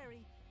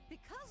contrary,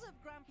 because of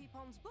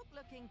Grampypon's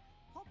book-looking,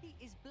 Poppy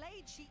is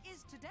blade she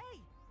is today.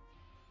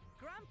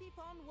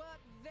 Grampypon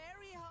worked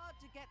very hard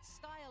to get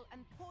style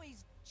and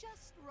poise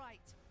just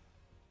right.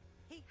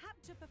 He had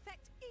to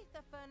perfect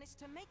Ether Furnace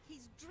to make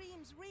his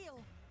dreams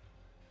real.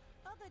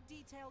 Other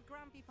detail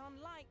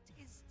Grampypon liked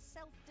is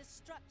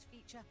self-destruct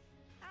feature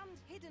and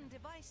hidden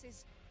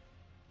devices.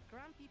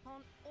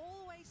 Grampypon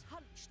always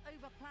hunched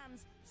over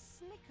plans,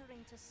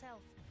 snickering to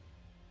self.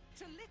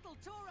 To little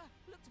Tora,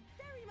 looked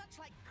very much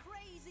like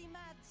crazy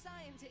mad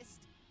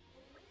scientist.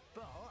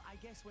 But I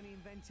guess when he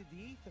invented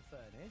the Ether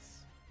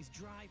Furnace, his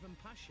drive and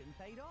passion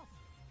paid off.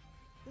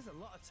 There's a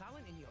lot of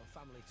talent in your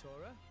family,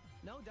 Tora.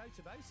 No doubt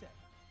about it.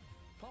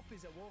 Pop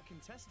is a walking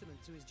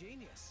testament to his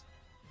genius.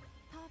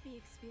 Poppy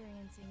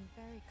experiencing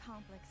very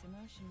complex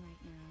emotion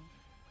right now.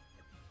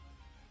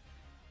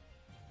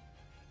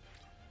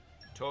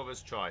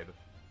 Tora's tribe.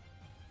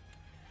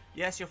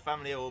 Yes, your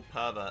family are all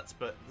perverts,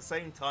 but at the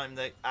same time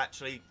they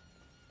actually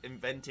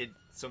invented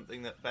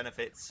something that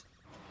benefits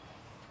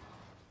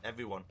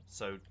everyone.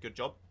 So, good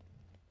job,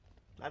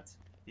 lads.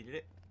 You did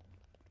it.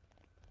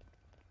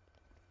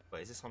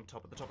 Wait, is this on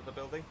top of the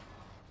building?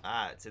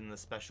 Ah, it's in the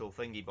special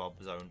thingy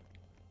bob zone.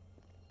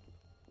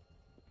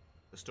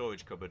 The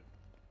storage cupboard.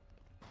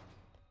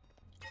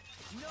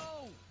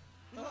 No!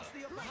 We lost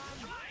the upper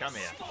hand! Come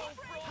here.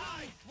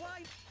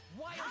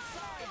 Why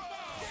outside?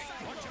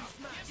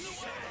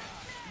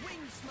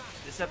 Wing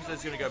smash! This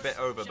episode's going to go a bit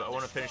over, but I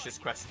want to finish this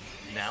quest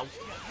now,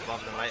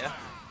 rather than later.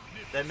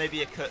 There may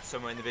be a cut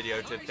somewhere in the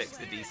video to fix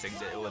the desync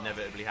that will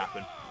inevitably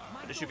happen,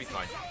 but it should be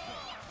fine.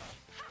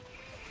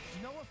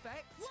 No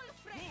effect?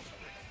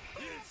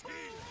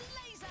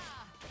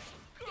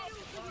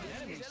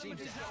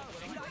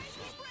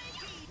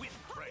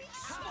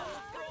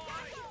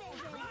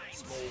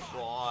 Small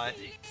fry.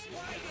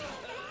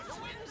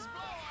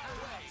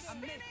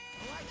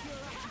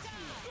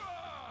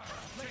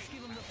 Let's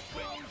give him the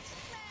full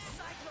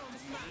cyclone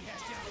smash.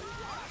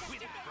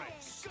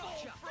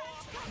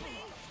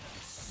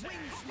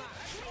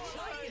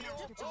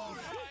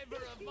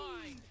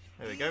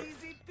 There we go.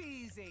 Easy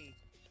peasy.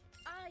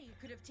 I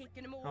could have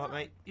taken him all. Alright,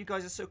 mate. You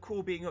guys are so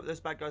cool beating up those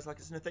bad guys like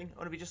it's nothing. I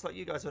want to be just like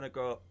you guys when I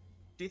grow up.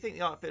 Do you think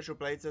the artificial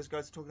blades those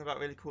guys are talking about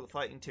really cool at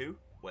fighting too?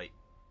 Wait.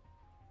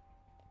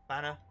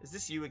 Banner, is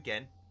this you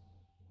again?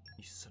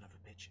 You son of a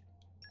bitch.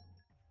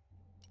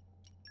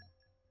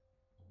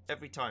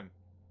 Every time.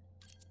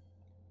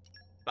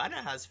 Banner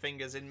has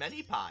fingers in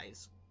many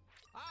pies.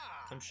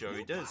 I'm sure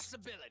he does.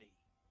 Possibility.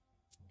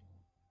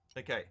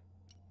 Okay.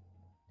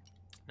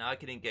 Now I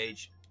can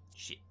engage...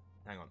 Shit.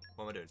 Hang on.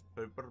 What am I doing?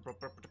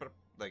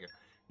 There you go.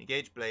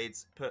 Engage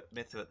blades. Put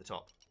Mithra at the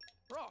top.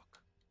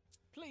 Brock,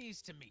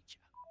 pleased to meet you.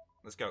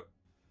 Let's go.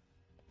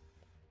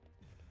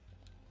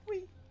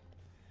 Whee!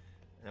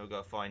 Now we've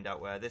got to find out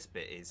where this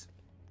bit is.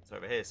 It's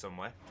over here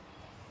somewhere.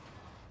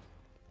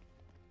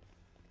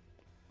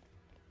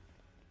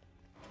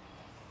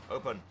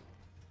 Open.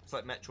 It's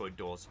like Metroid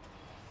doors.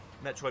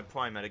 Metroid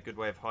Prime had a good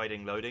way of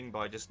hiding loading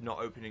by just not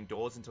opening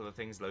doors until the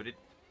thing's loaded.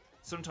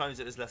 Sometimes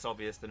it was less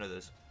obvious than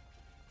others.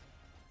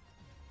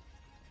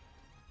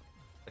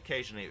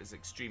 Occasionally it was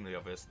extremely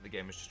obvious that the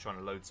game was just trying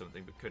to load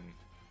something but couldn't.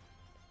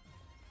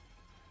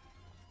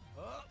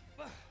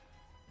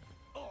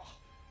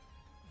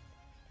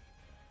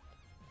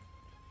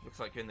 Looks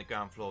like you're in the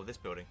ground floor of this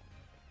building.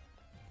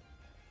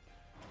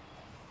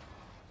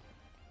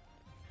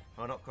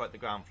 Oh, not quite the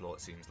ground floor,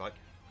 it seems like.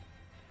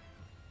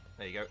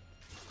 There you go.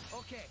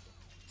 Okay,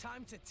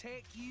 time to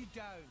take you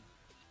down.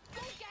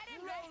 Go get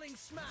him, Rolling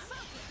smash.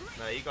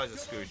 No, you guys are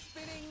screwed.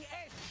 Spinning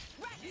edge.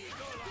 Rex, you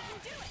can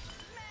do it.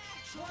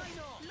 Why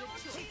not?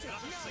 Launch it.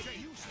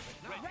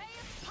 Ray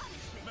of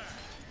punishment.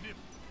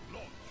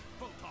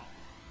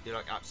 You're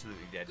like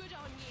absolutely dead. Good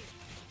on you.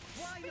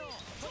 Why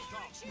not?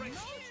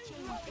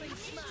 Rolling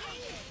smash.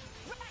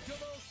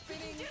 Double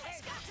spinning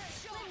edge.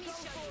 Go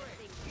for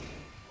it.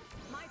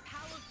 My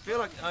power. I feel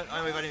like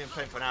we've only been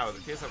playing for an hour, but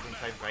it feels like we've been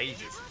playing for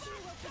ages.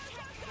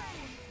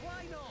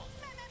 Why not?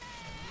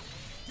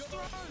 Double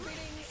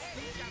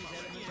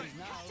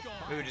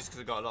Maybe just because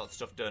I got a lot of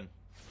stuff done.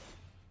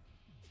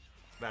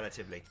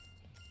 Relatively.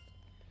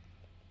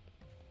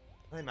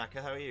 Hey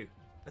Maka, how are you?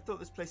 I thought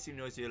this place seemed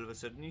noisy all of a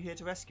sudden. You here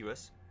to rescue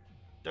us?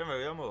 Don't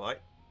worry, I'm alright.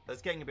 I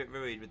was getting a bit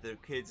worried with the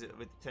kids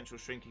with potential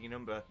shrinking in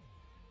number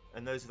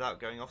and those without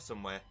going off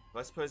somewhere. But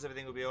I suppose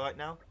everything will be alright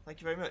now.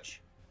 Thank you very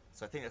much.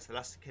 So I think that's the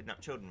last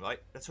kidnapped children, right?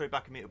 Let's hurry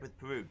back and meet up with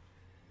Perun.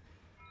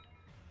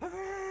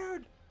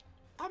 Perun!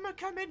 I'm a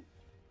coming!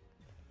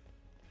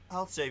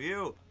 I'll save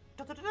you!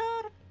 Da -da -da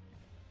 -da.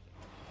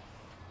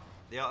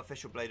 The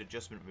artificial blade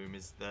adjustment room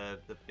is the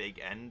big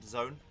end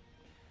zone,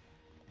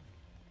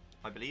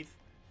 I believe,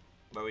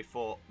 where we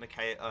fought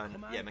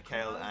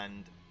Mikhail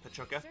and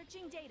Pachuca.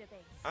 Searching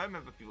database. I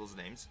remember people's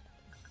names.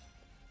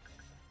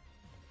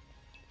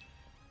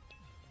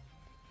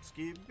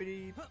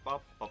 Skibbity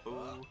bop bop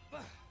boo.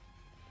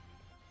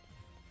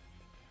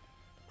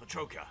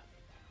 Pachuca.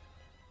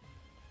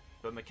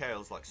 But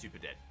Mikhail's like super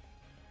dead.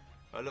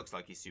 Or it looks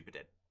like he's super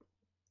dead.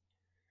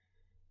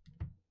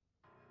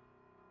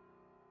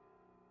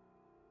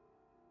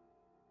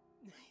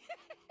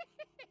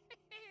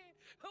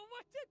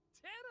 What a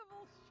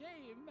terrible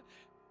shame.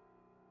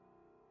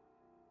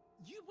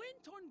 You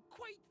went on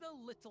quite the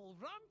little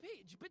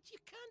rampage, but you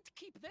can't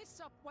keep this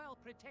up while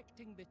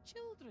protecting the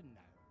children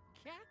now,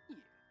 can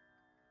you?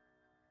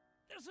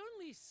 There's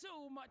only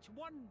so much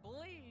one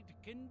blade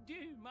can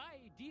do,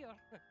 my dear.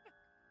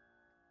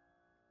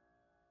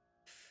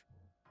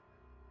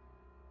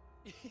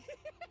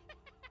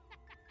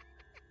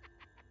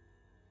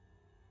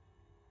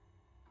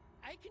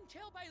 I can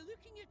tell by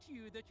looking at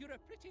you that you're a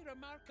pretty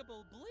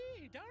remarkable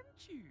blade,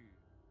 aren't you?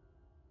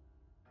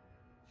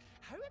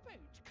 How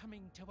about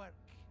coming to work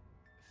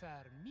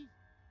for me?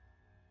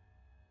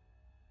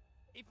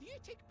 If you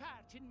take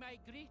part in my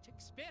great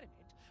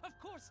experiment, of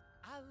course,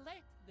 I'll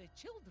let the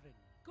children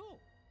go.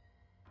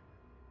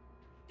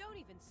 Don't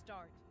even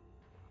start.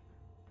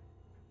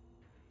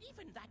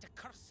 Even that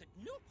accursed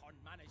Nopon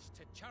managed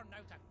to churn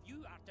out a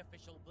few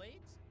artificial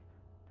blades.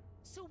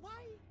 So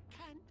why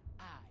can't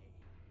I?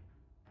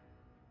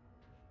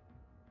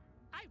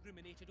 I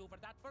ruminated over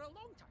that for a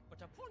long time,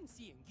 but upon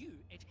seeing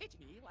you, it hit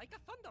me like a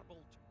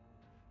thunderbolt.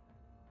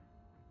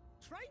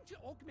 Trying to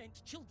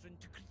augment children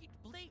to create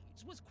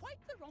blades was quite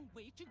the wrong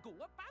way to go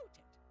about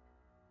it.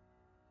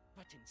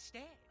 But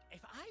instead,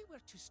 if I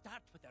were to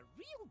start with a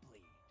real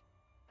blade,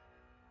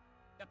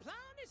 the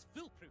plan is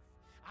foolproof.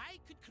 I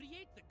could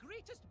create the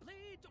greatest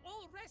blade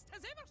all Rest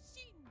has ever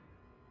seen.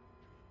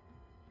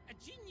 A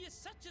genius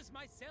such as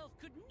myself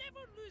could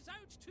never lose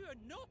out to a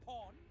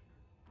Nopon.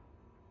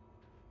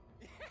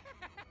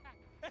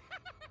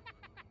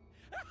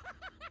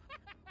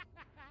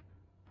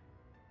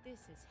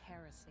 This is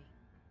heresy.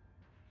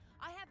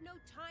 I have no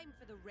time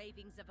for the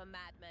ravings of a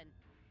madman.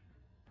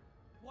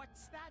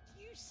 What's that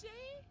you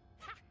say?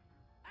 Ha!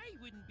 I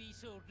wouldn't be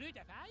so rude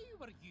if I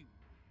were you.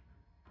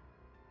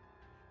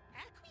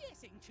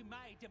 Acquiescing to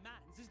my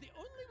demands is the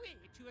only way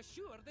to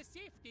assure the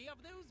safety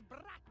of those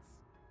brats.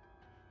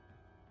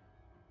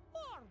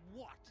 Or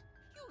what?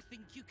 You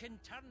think you can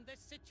turn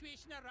this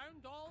situation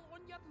around all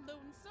on your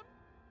lonesome?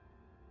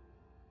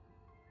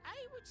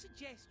 I would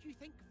suggest you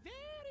think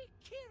very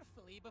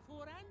carefully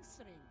before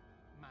answering,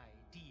 my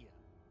dear.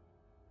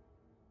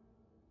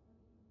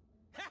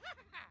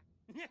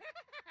 Miss!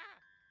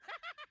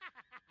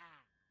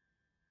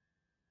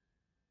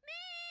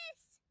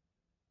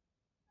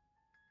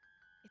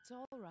 It's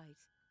all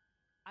right.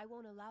 I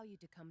won't allow you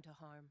to come to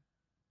harm.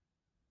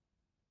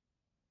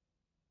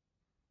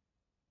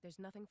 There's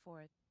nothing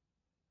for it.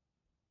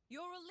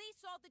 You'll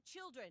release all the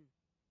children,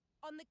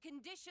 on the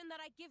condition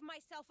that I give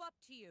myself up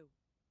to you.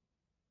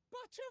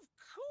 But of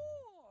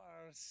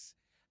course!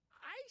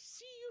 I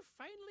see you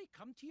finally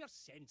come to your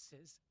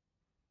senses.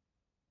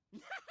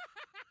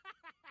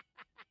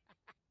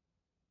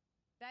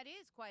 That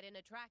is quite an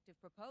attractive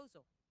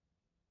proposal.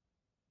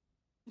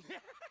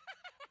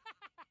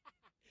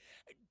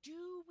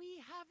 Do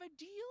we have a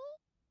deal?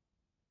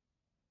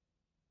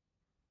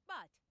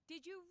 But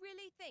did you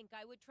really think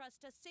I would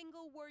trust a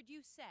single word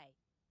you say?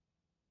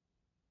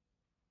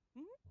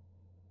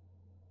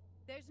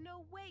 There's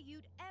no way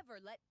you'd ever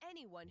let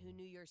anyone who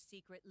knew your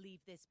secret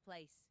leave this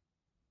place.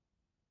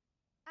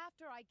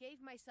 After I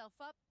gave myself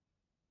up,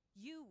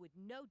 you would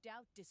no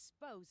doubt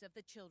dispose of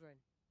the children.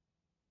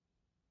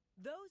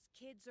 Those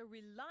kids are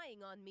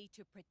relying on me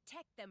to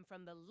protect them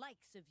from the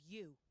likes of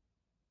you.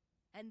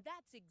 And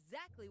that's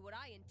exactly what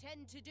I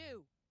intend to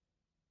do.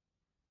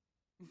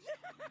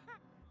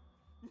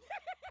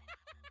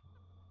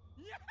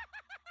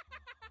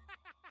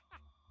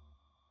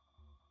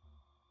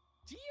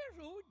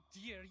 Dear, oh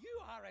dear,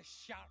 you are a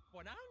sharp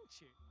one,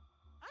 aren't you?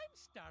 I'm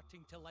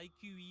starting to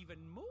like you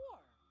even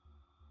more.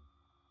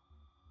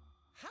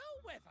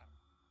 However,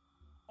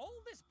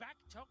 all this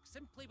backtalk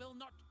simply will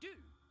not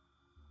do.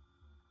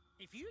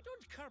 If you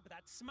don't curb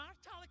that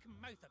smart-aleck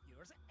mouth of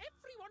yours,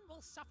 everyone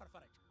will suffer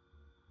for it.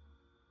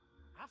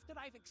 After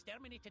I've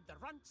exterminated the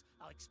runts,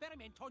 I'll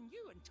experiment on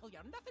you until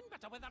you're nothing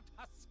but a withered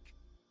husk.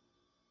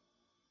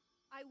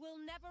 I will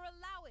never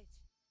allow it.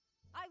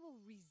 I will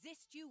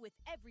resist you with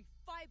every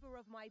fiber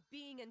of my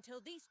being until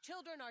these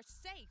children are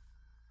safe.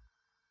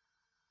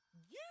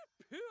 You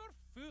poor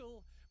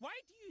fool! Why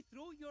do you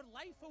throw your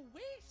life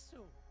away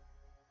so?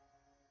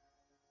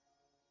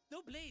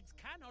 Though blades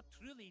cannot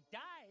truly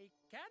die,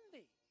 can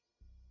they?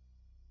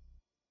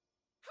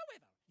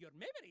 However, your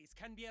memories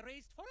can be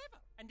erased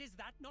forever, and is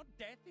that not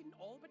death in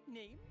all but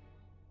name?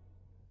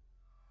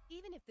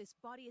 Even if this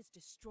body is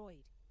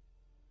destroyed,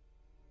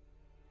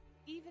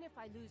 even if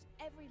I lose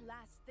every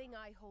last thing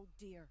I hold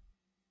dear,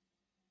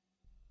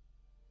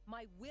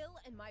 my will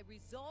and my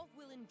resolve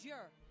will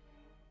endure.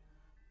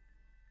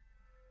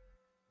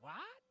 What?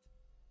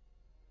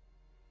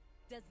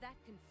 Does that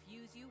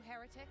confuse you,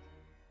 heretic?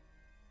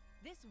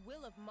 This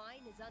will of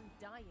mine is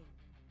undying.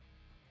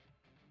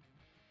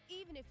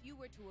 Even if you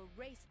were to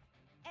erase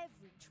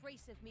every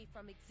trace of me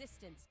from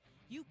existence,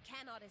 you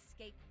cannot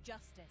escape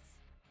justice.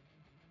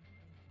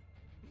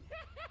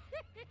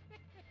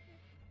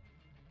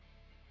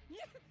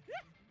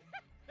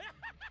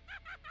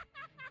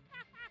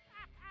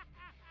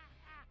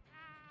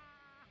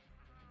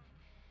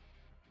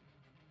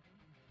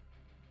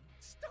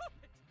 Stop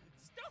it!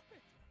 Stop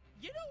it!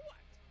 You know what?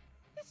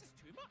 This is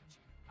too much.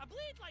 A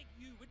blade like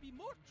you would be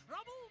more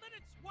trouble than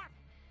it's worth.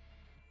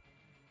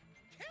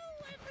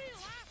 Kill every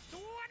last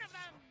one of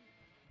them!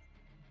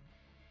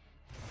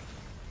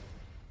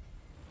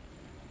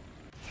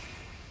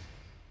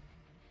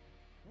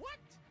 What?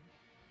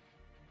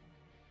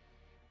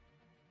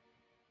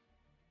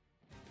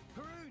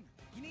 Haroon,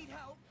 you need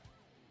help?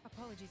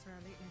 Apologies for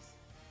our lateness.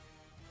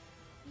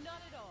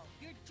 Not at all.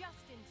 You're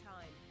just in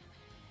time.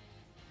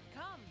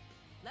 Come,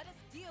 let us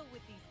deal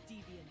with these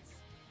deviants.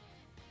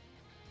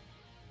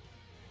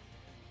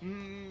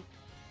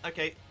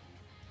 Okay.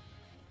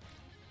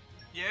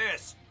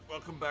 Yes!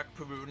 Welcome back,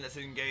 Perun. Let's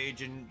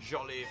engage in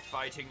jolly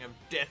fighting of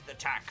death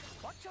attack.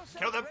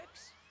 Kill them!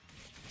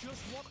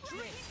 Just watch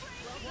this.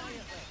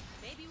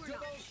 Maybe we're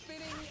not.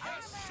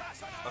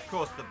 Of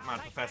course, the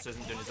mad professor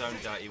isn't doing his own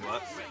dirty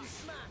work.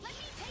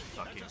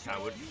 Fucking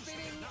coward.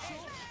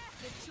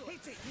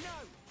 Hit it, no!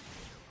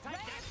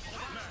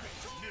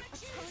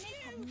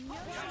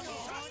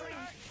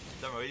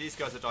 Don't worry, these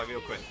guys will die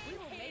real quick.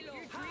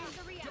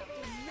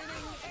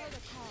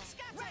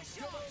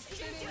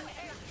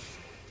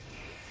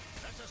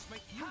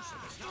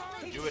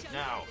 Do it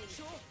now.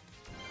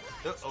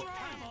 Uh-oh.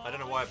 I don't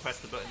know why I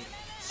pressed the button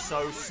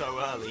so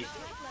early,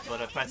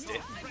 but I pressed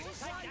it.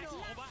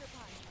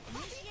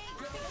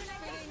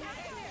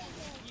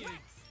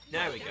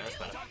 There we go, that's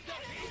better.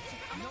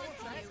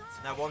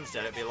 Now one's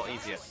dead, it'll be a lot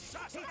easier.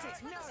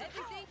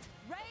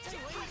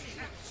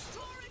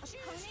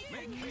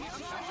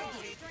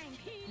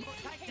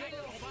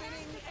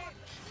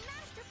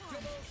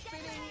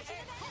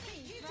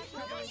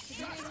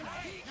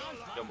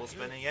 Double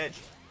spinning edge.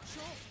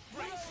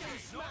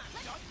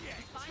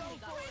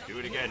 Do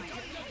it again.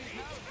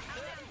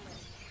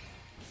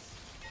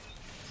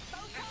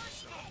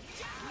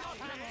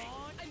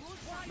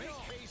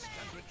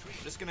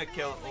 I'm just gonna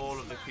kill all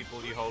of the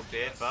people you hold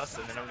dear first,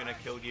 and then I'm gonna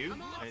kill you,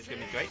 and it's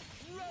gonna be great.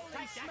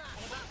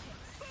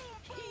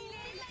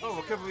 Oh,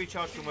 recovery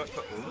charge can work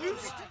for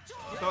loose.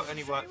 Don't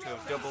only work to a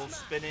double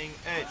spinning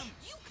edge.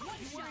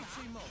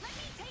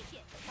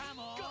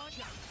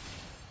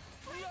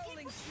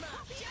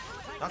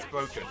 That's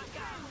broken.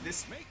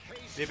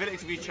 The ability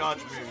to recharge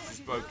moves is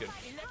broken.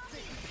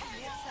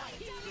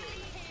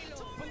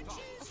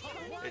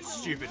 It's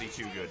stupidly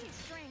too good.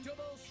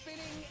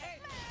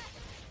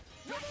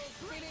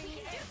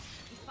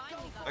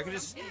 I can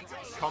just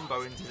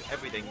combo into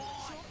everything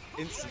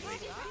instantly.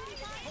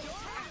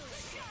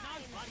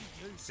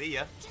 See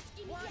ya.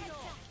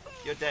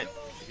 You're dead,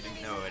 if you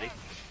didn't know already.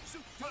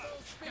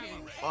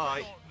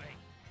 Bye.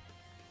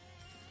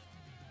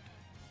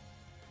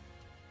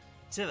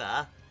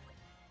 Ta-da.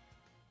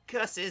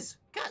 Curses!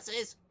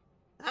 Curses!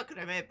 How could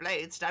I make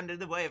blades stand in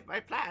the way of my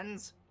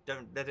plans?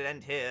 Don't let it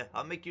end here.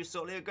 I'll make you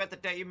sorely regret the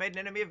day you made an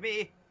enemy of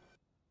me.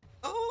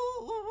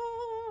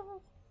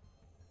 Oh!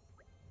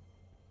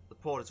 The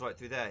port is right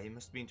through there. He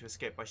must mean to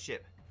escape by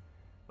ship.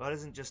 That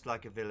isn't just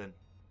like a villain.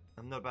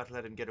 I'm not about to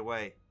let him get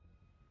away.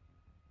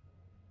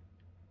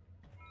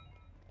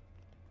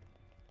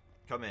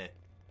 Come here.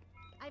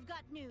 I've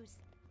got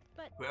news,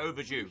 but We're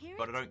overdue,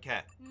 but I don't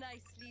care.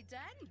 Nicely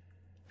done.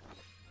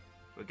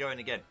 We're going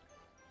again.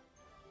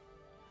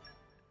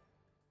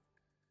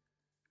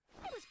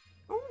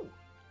 Ooh!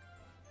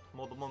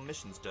 More than one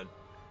mission's done.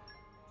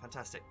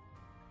 Fantastic.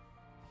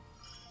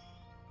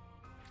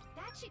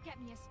 That should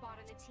get me a spot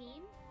on the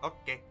team.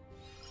 Okay.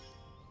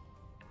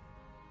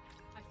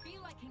 I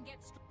feel I can get.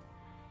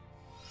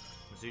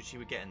 Mizuchi,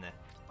 we're getting there.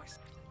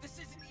 This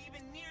isn't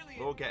even nearly.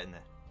 We're all getting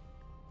there.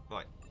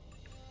 Right.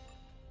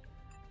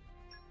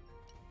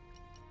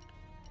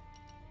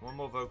 One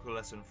more vocal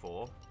lesson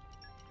 4.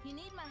 you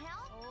need my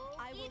help?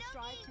 I will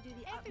strive to do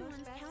the Everyone's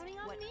utmost best, counting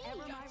on me.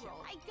 whatever my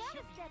role. I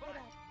gotta step it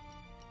up.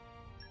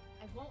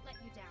 I won't let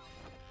you down.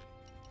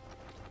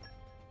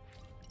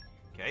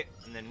 Okay,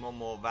 and then one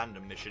more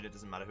random mission. It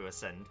doesn't matter who I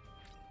send.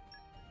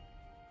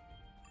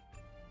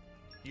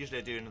 Usually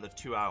I do another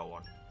 2-hour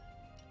one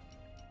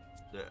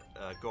that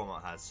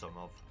Gormont has some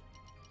of.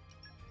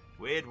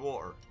 Weird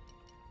water.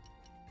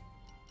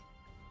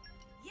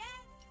 Yes,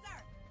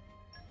 sir.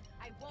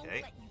 I won't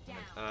Okay. let you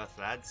down. Earth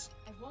lads.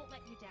 I won't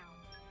let you down.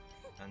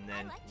 And I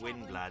then like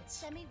wind traveling. lads.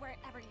 Send me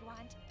wherever you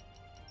want.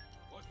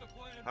 What's the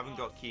plan? Haven't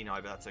got keen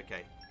eye, but that's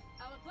okay.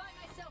 I'll apply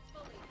myself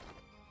fully.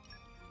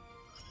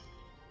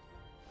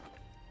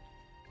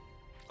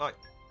 Right,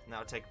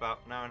 now it'll take about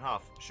an hour and a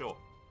half. Sure.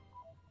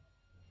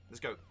 Let's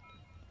go.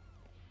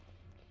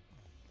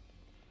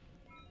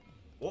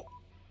 What?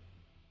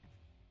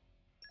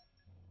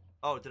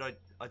 Oh,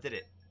 I did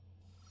it.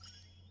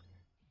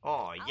 Oh,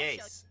 I'll yes.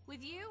 show-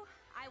 With you,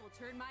 I will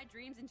turn my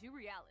dreams into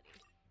reality.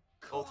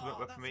 Ultimate Oh,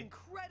 weaponry that's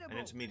incredible. and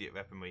intermediate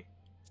weaponry.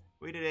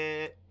 We did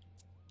it.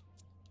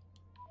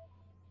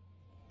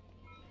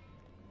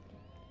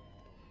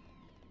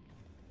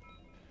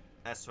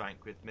 S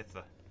rank with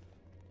Mithra.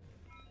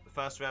 The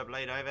first rare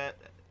blade I ever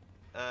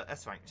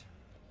S ranked.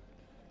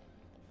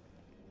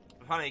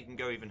 Apparently you can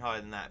go even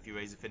higher than that if you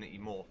raise affinity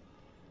more.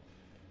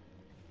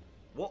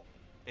 What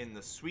in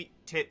the sweet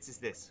tits is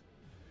this?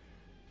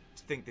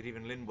 To think that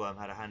even Lindworm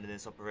had a hand in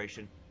this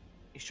operation.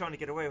 He's trying to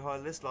get away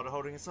while this lot are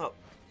holding us up.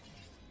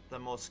 They're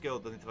more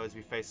skilled than those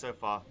we faced so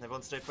far.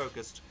 Everyone stay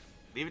focused.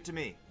 Leave it to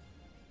me.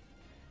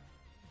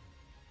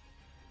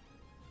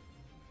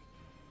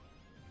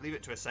 Leave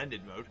it to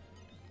Ascended mode.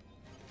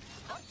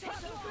 Alright,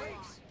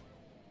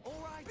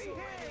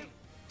 already.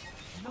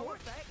 No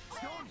effect.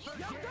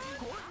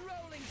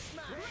 Rolling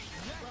smash.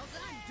 Well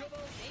done.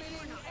 Double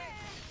spinning egg.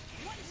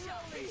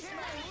 Rolling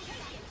smash.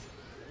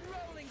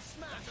 Rolling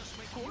smash.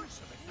 Rolling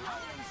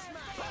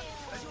smash.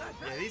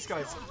 Yeah, these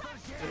guys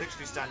they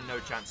literally stand no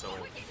chance at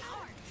all.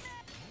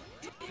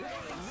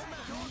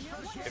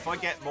 If I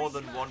get more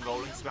than one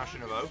rolling smash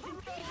in a row,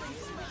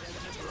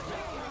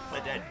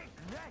 they're dead.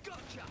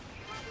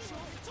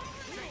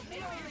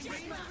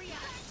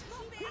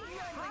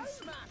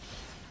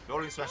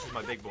 Rolling smash is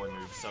my big boy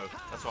move, so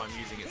that's why I'm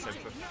using it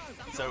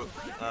so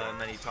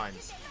many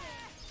times.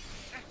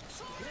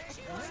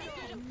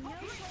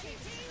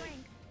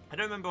 I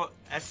don't remember what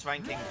S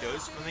ranking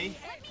does for me.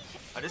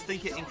 I just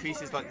think it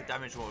increases like the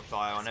damage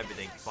multiplier on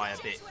everything by a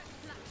bit.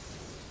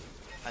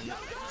 And you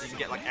can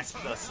get like S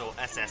plus or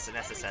SS and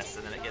SSS,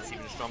 and then it gets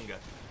even stronger.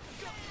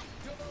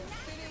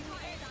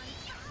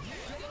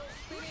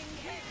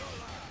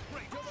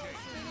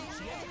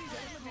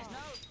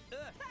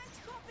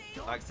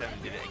 I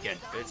accidentally did it again,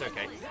 but it's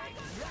okay.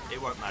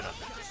 It won't matter.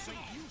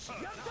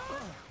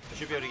 I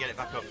should be able to get it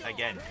back up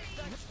again.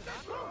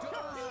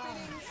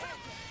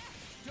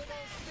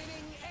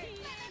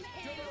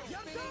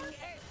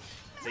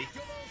 See?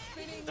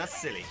 That's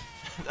silly.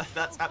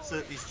 That's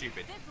absolutely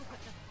stupid.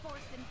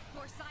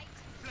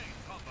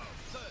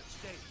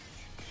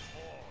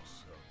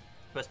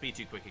 Press B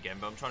too quick again,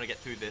 but I'm trying to get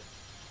through the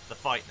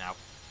fight now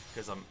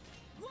because I'm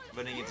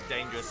running into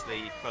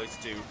dangerously close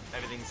to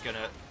everything's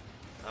gonna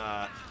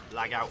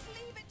lag out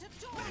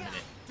in a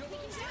minute.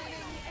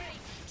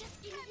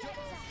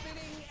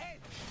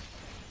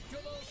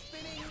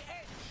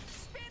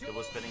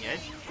 Double spinning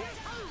edge.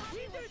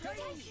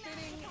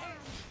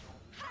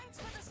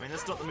 I mean,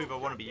 that's not the move I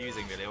want to be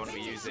using really. I want to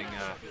be using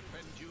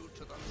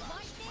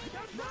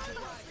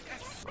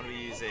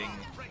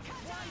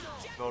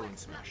Rolling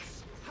Smash.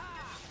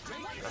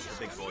 That's the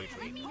big boy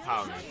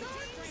power move.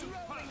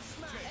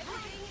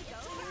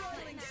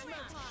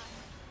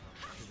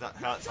 Because that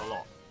hurts a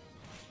lot.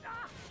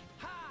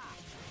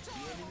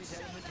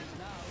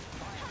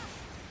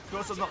 Of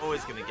course, I'm not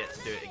always going to get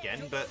to do it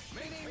again, but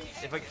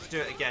if I get to do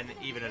it again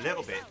even a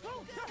little bit,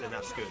 then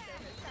that's good.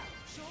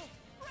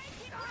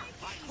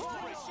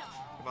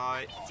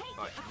 Goodbye.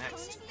 Right,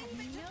 next.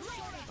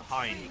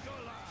 Behind.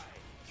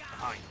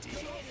 Behind D.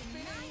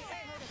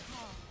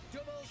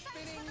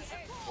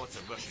 What's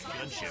a Russian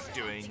gunship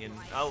doing in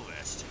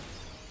Elvest?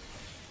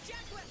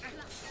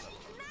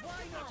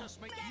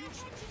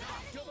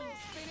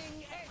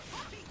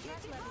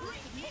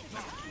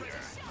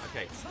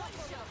 Okay.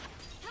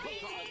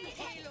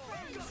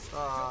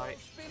 Bye.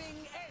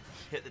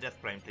 Hit the death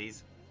plane,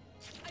 please.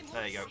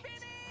 There you go.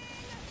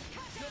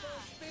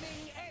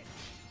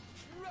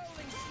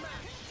 Rolling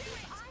smash.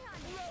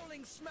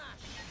 Rolling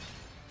smash.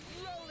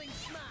 Rolling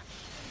smash.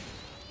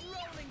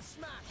 Rolling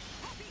smash.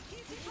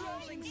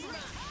 Rolling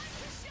smash.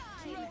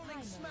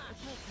 Rolling smash.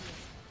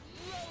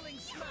 Rolling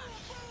smash.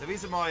 The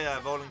reason my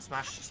rolling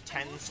smash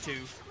tends to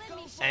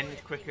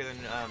end quicker than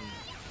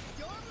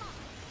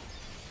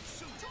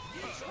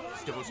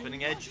double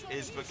spinning edge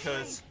is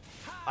because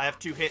I have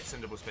 2 hits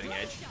in double spinning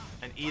edge,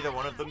 and either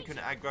one of them can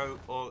aggro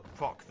or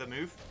proc the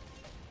move.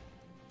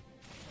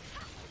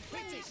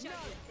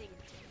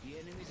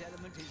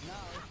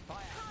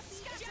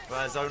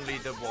 Whereas only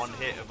the one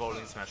hit of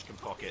rolling smash can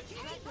proc it.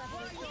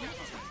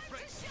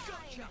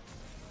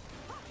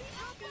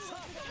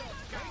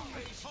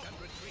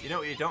 You know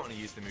what you don't want to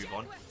use the move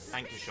on?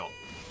 Anchor shot.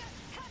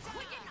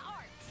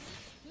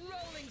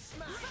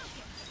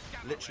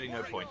 Literally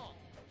no point.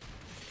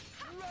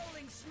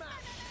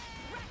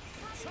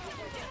 Thanks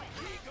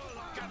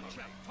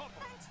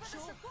for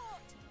the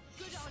support.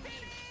 Good on you.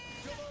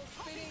 Double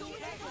spinning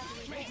egg.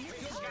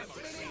 Double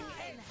spinning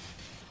egg.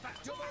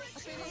 Double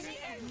spinning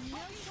egg.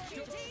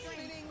 Double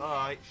spinning.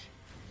 Alright.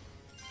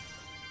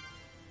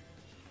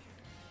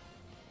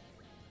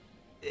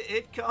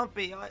 It can't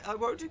be. I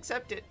won't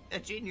accept it. A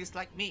genius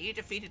like me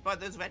defeated by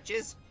those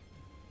wretches.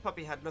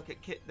 Puppy had a look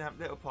at kidnapped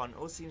Little Pond.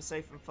 All seems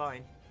safe and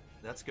fine.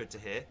 That's good to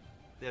hear.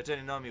 The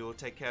Ardenian army will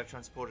take care of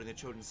transporting the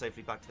children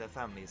safely back to their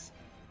families.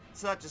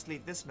 So that just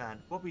leave this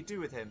man. What we do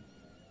with him?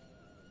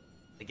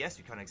 I guess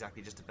we can't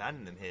exactly just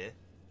abandon him here.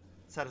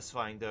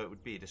 Satisfying though it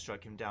would be to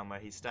strike him down where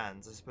he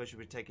stands, I suppose we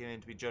would take him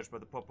in to be judged by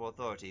the proper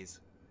authorities.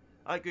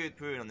 I agree with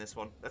Perun on this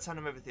one. Let's hand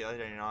him over to the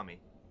Ardenian army.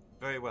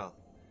 Very well.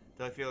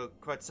 Though I feel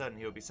quite certain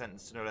he will be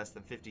sentenced to no less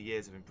than 50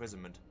 years of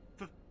imprisonment.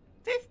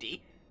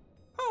 50?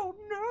 Oh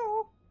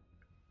no!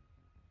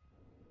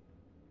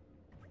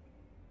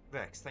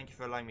 Rex, thank you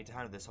for allowing me to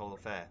handle this whole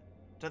affair.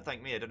 Don't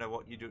thank me, I don't know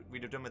what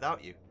we'd have done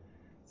without you.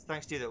 It's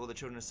thanks to you that all the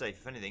children are safe.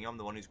 If anything, I'm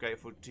the one who's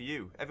grateful to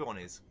you. Everyone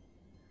is.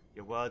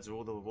 Your words are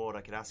all the reward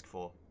I could ask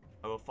for.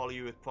 I will follow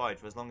you with pride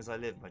for as long as I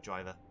live, my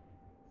driver.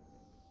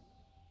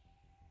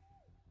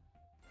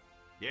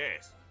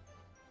 Yes.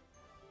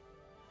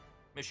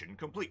 Mission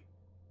complete.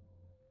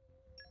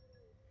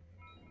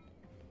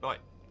 Right.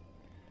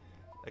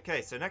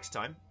 Okay, so next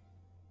time,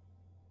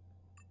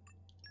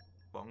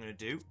 what I'm going to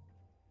do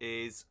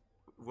is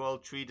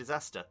World Tree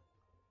Disaster.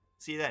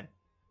 See you then.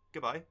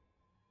 Goodbye.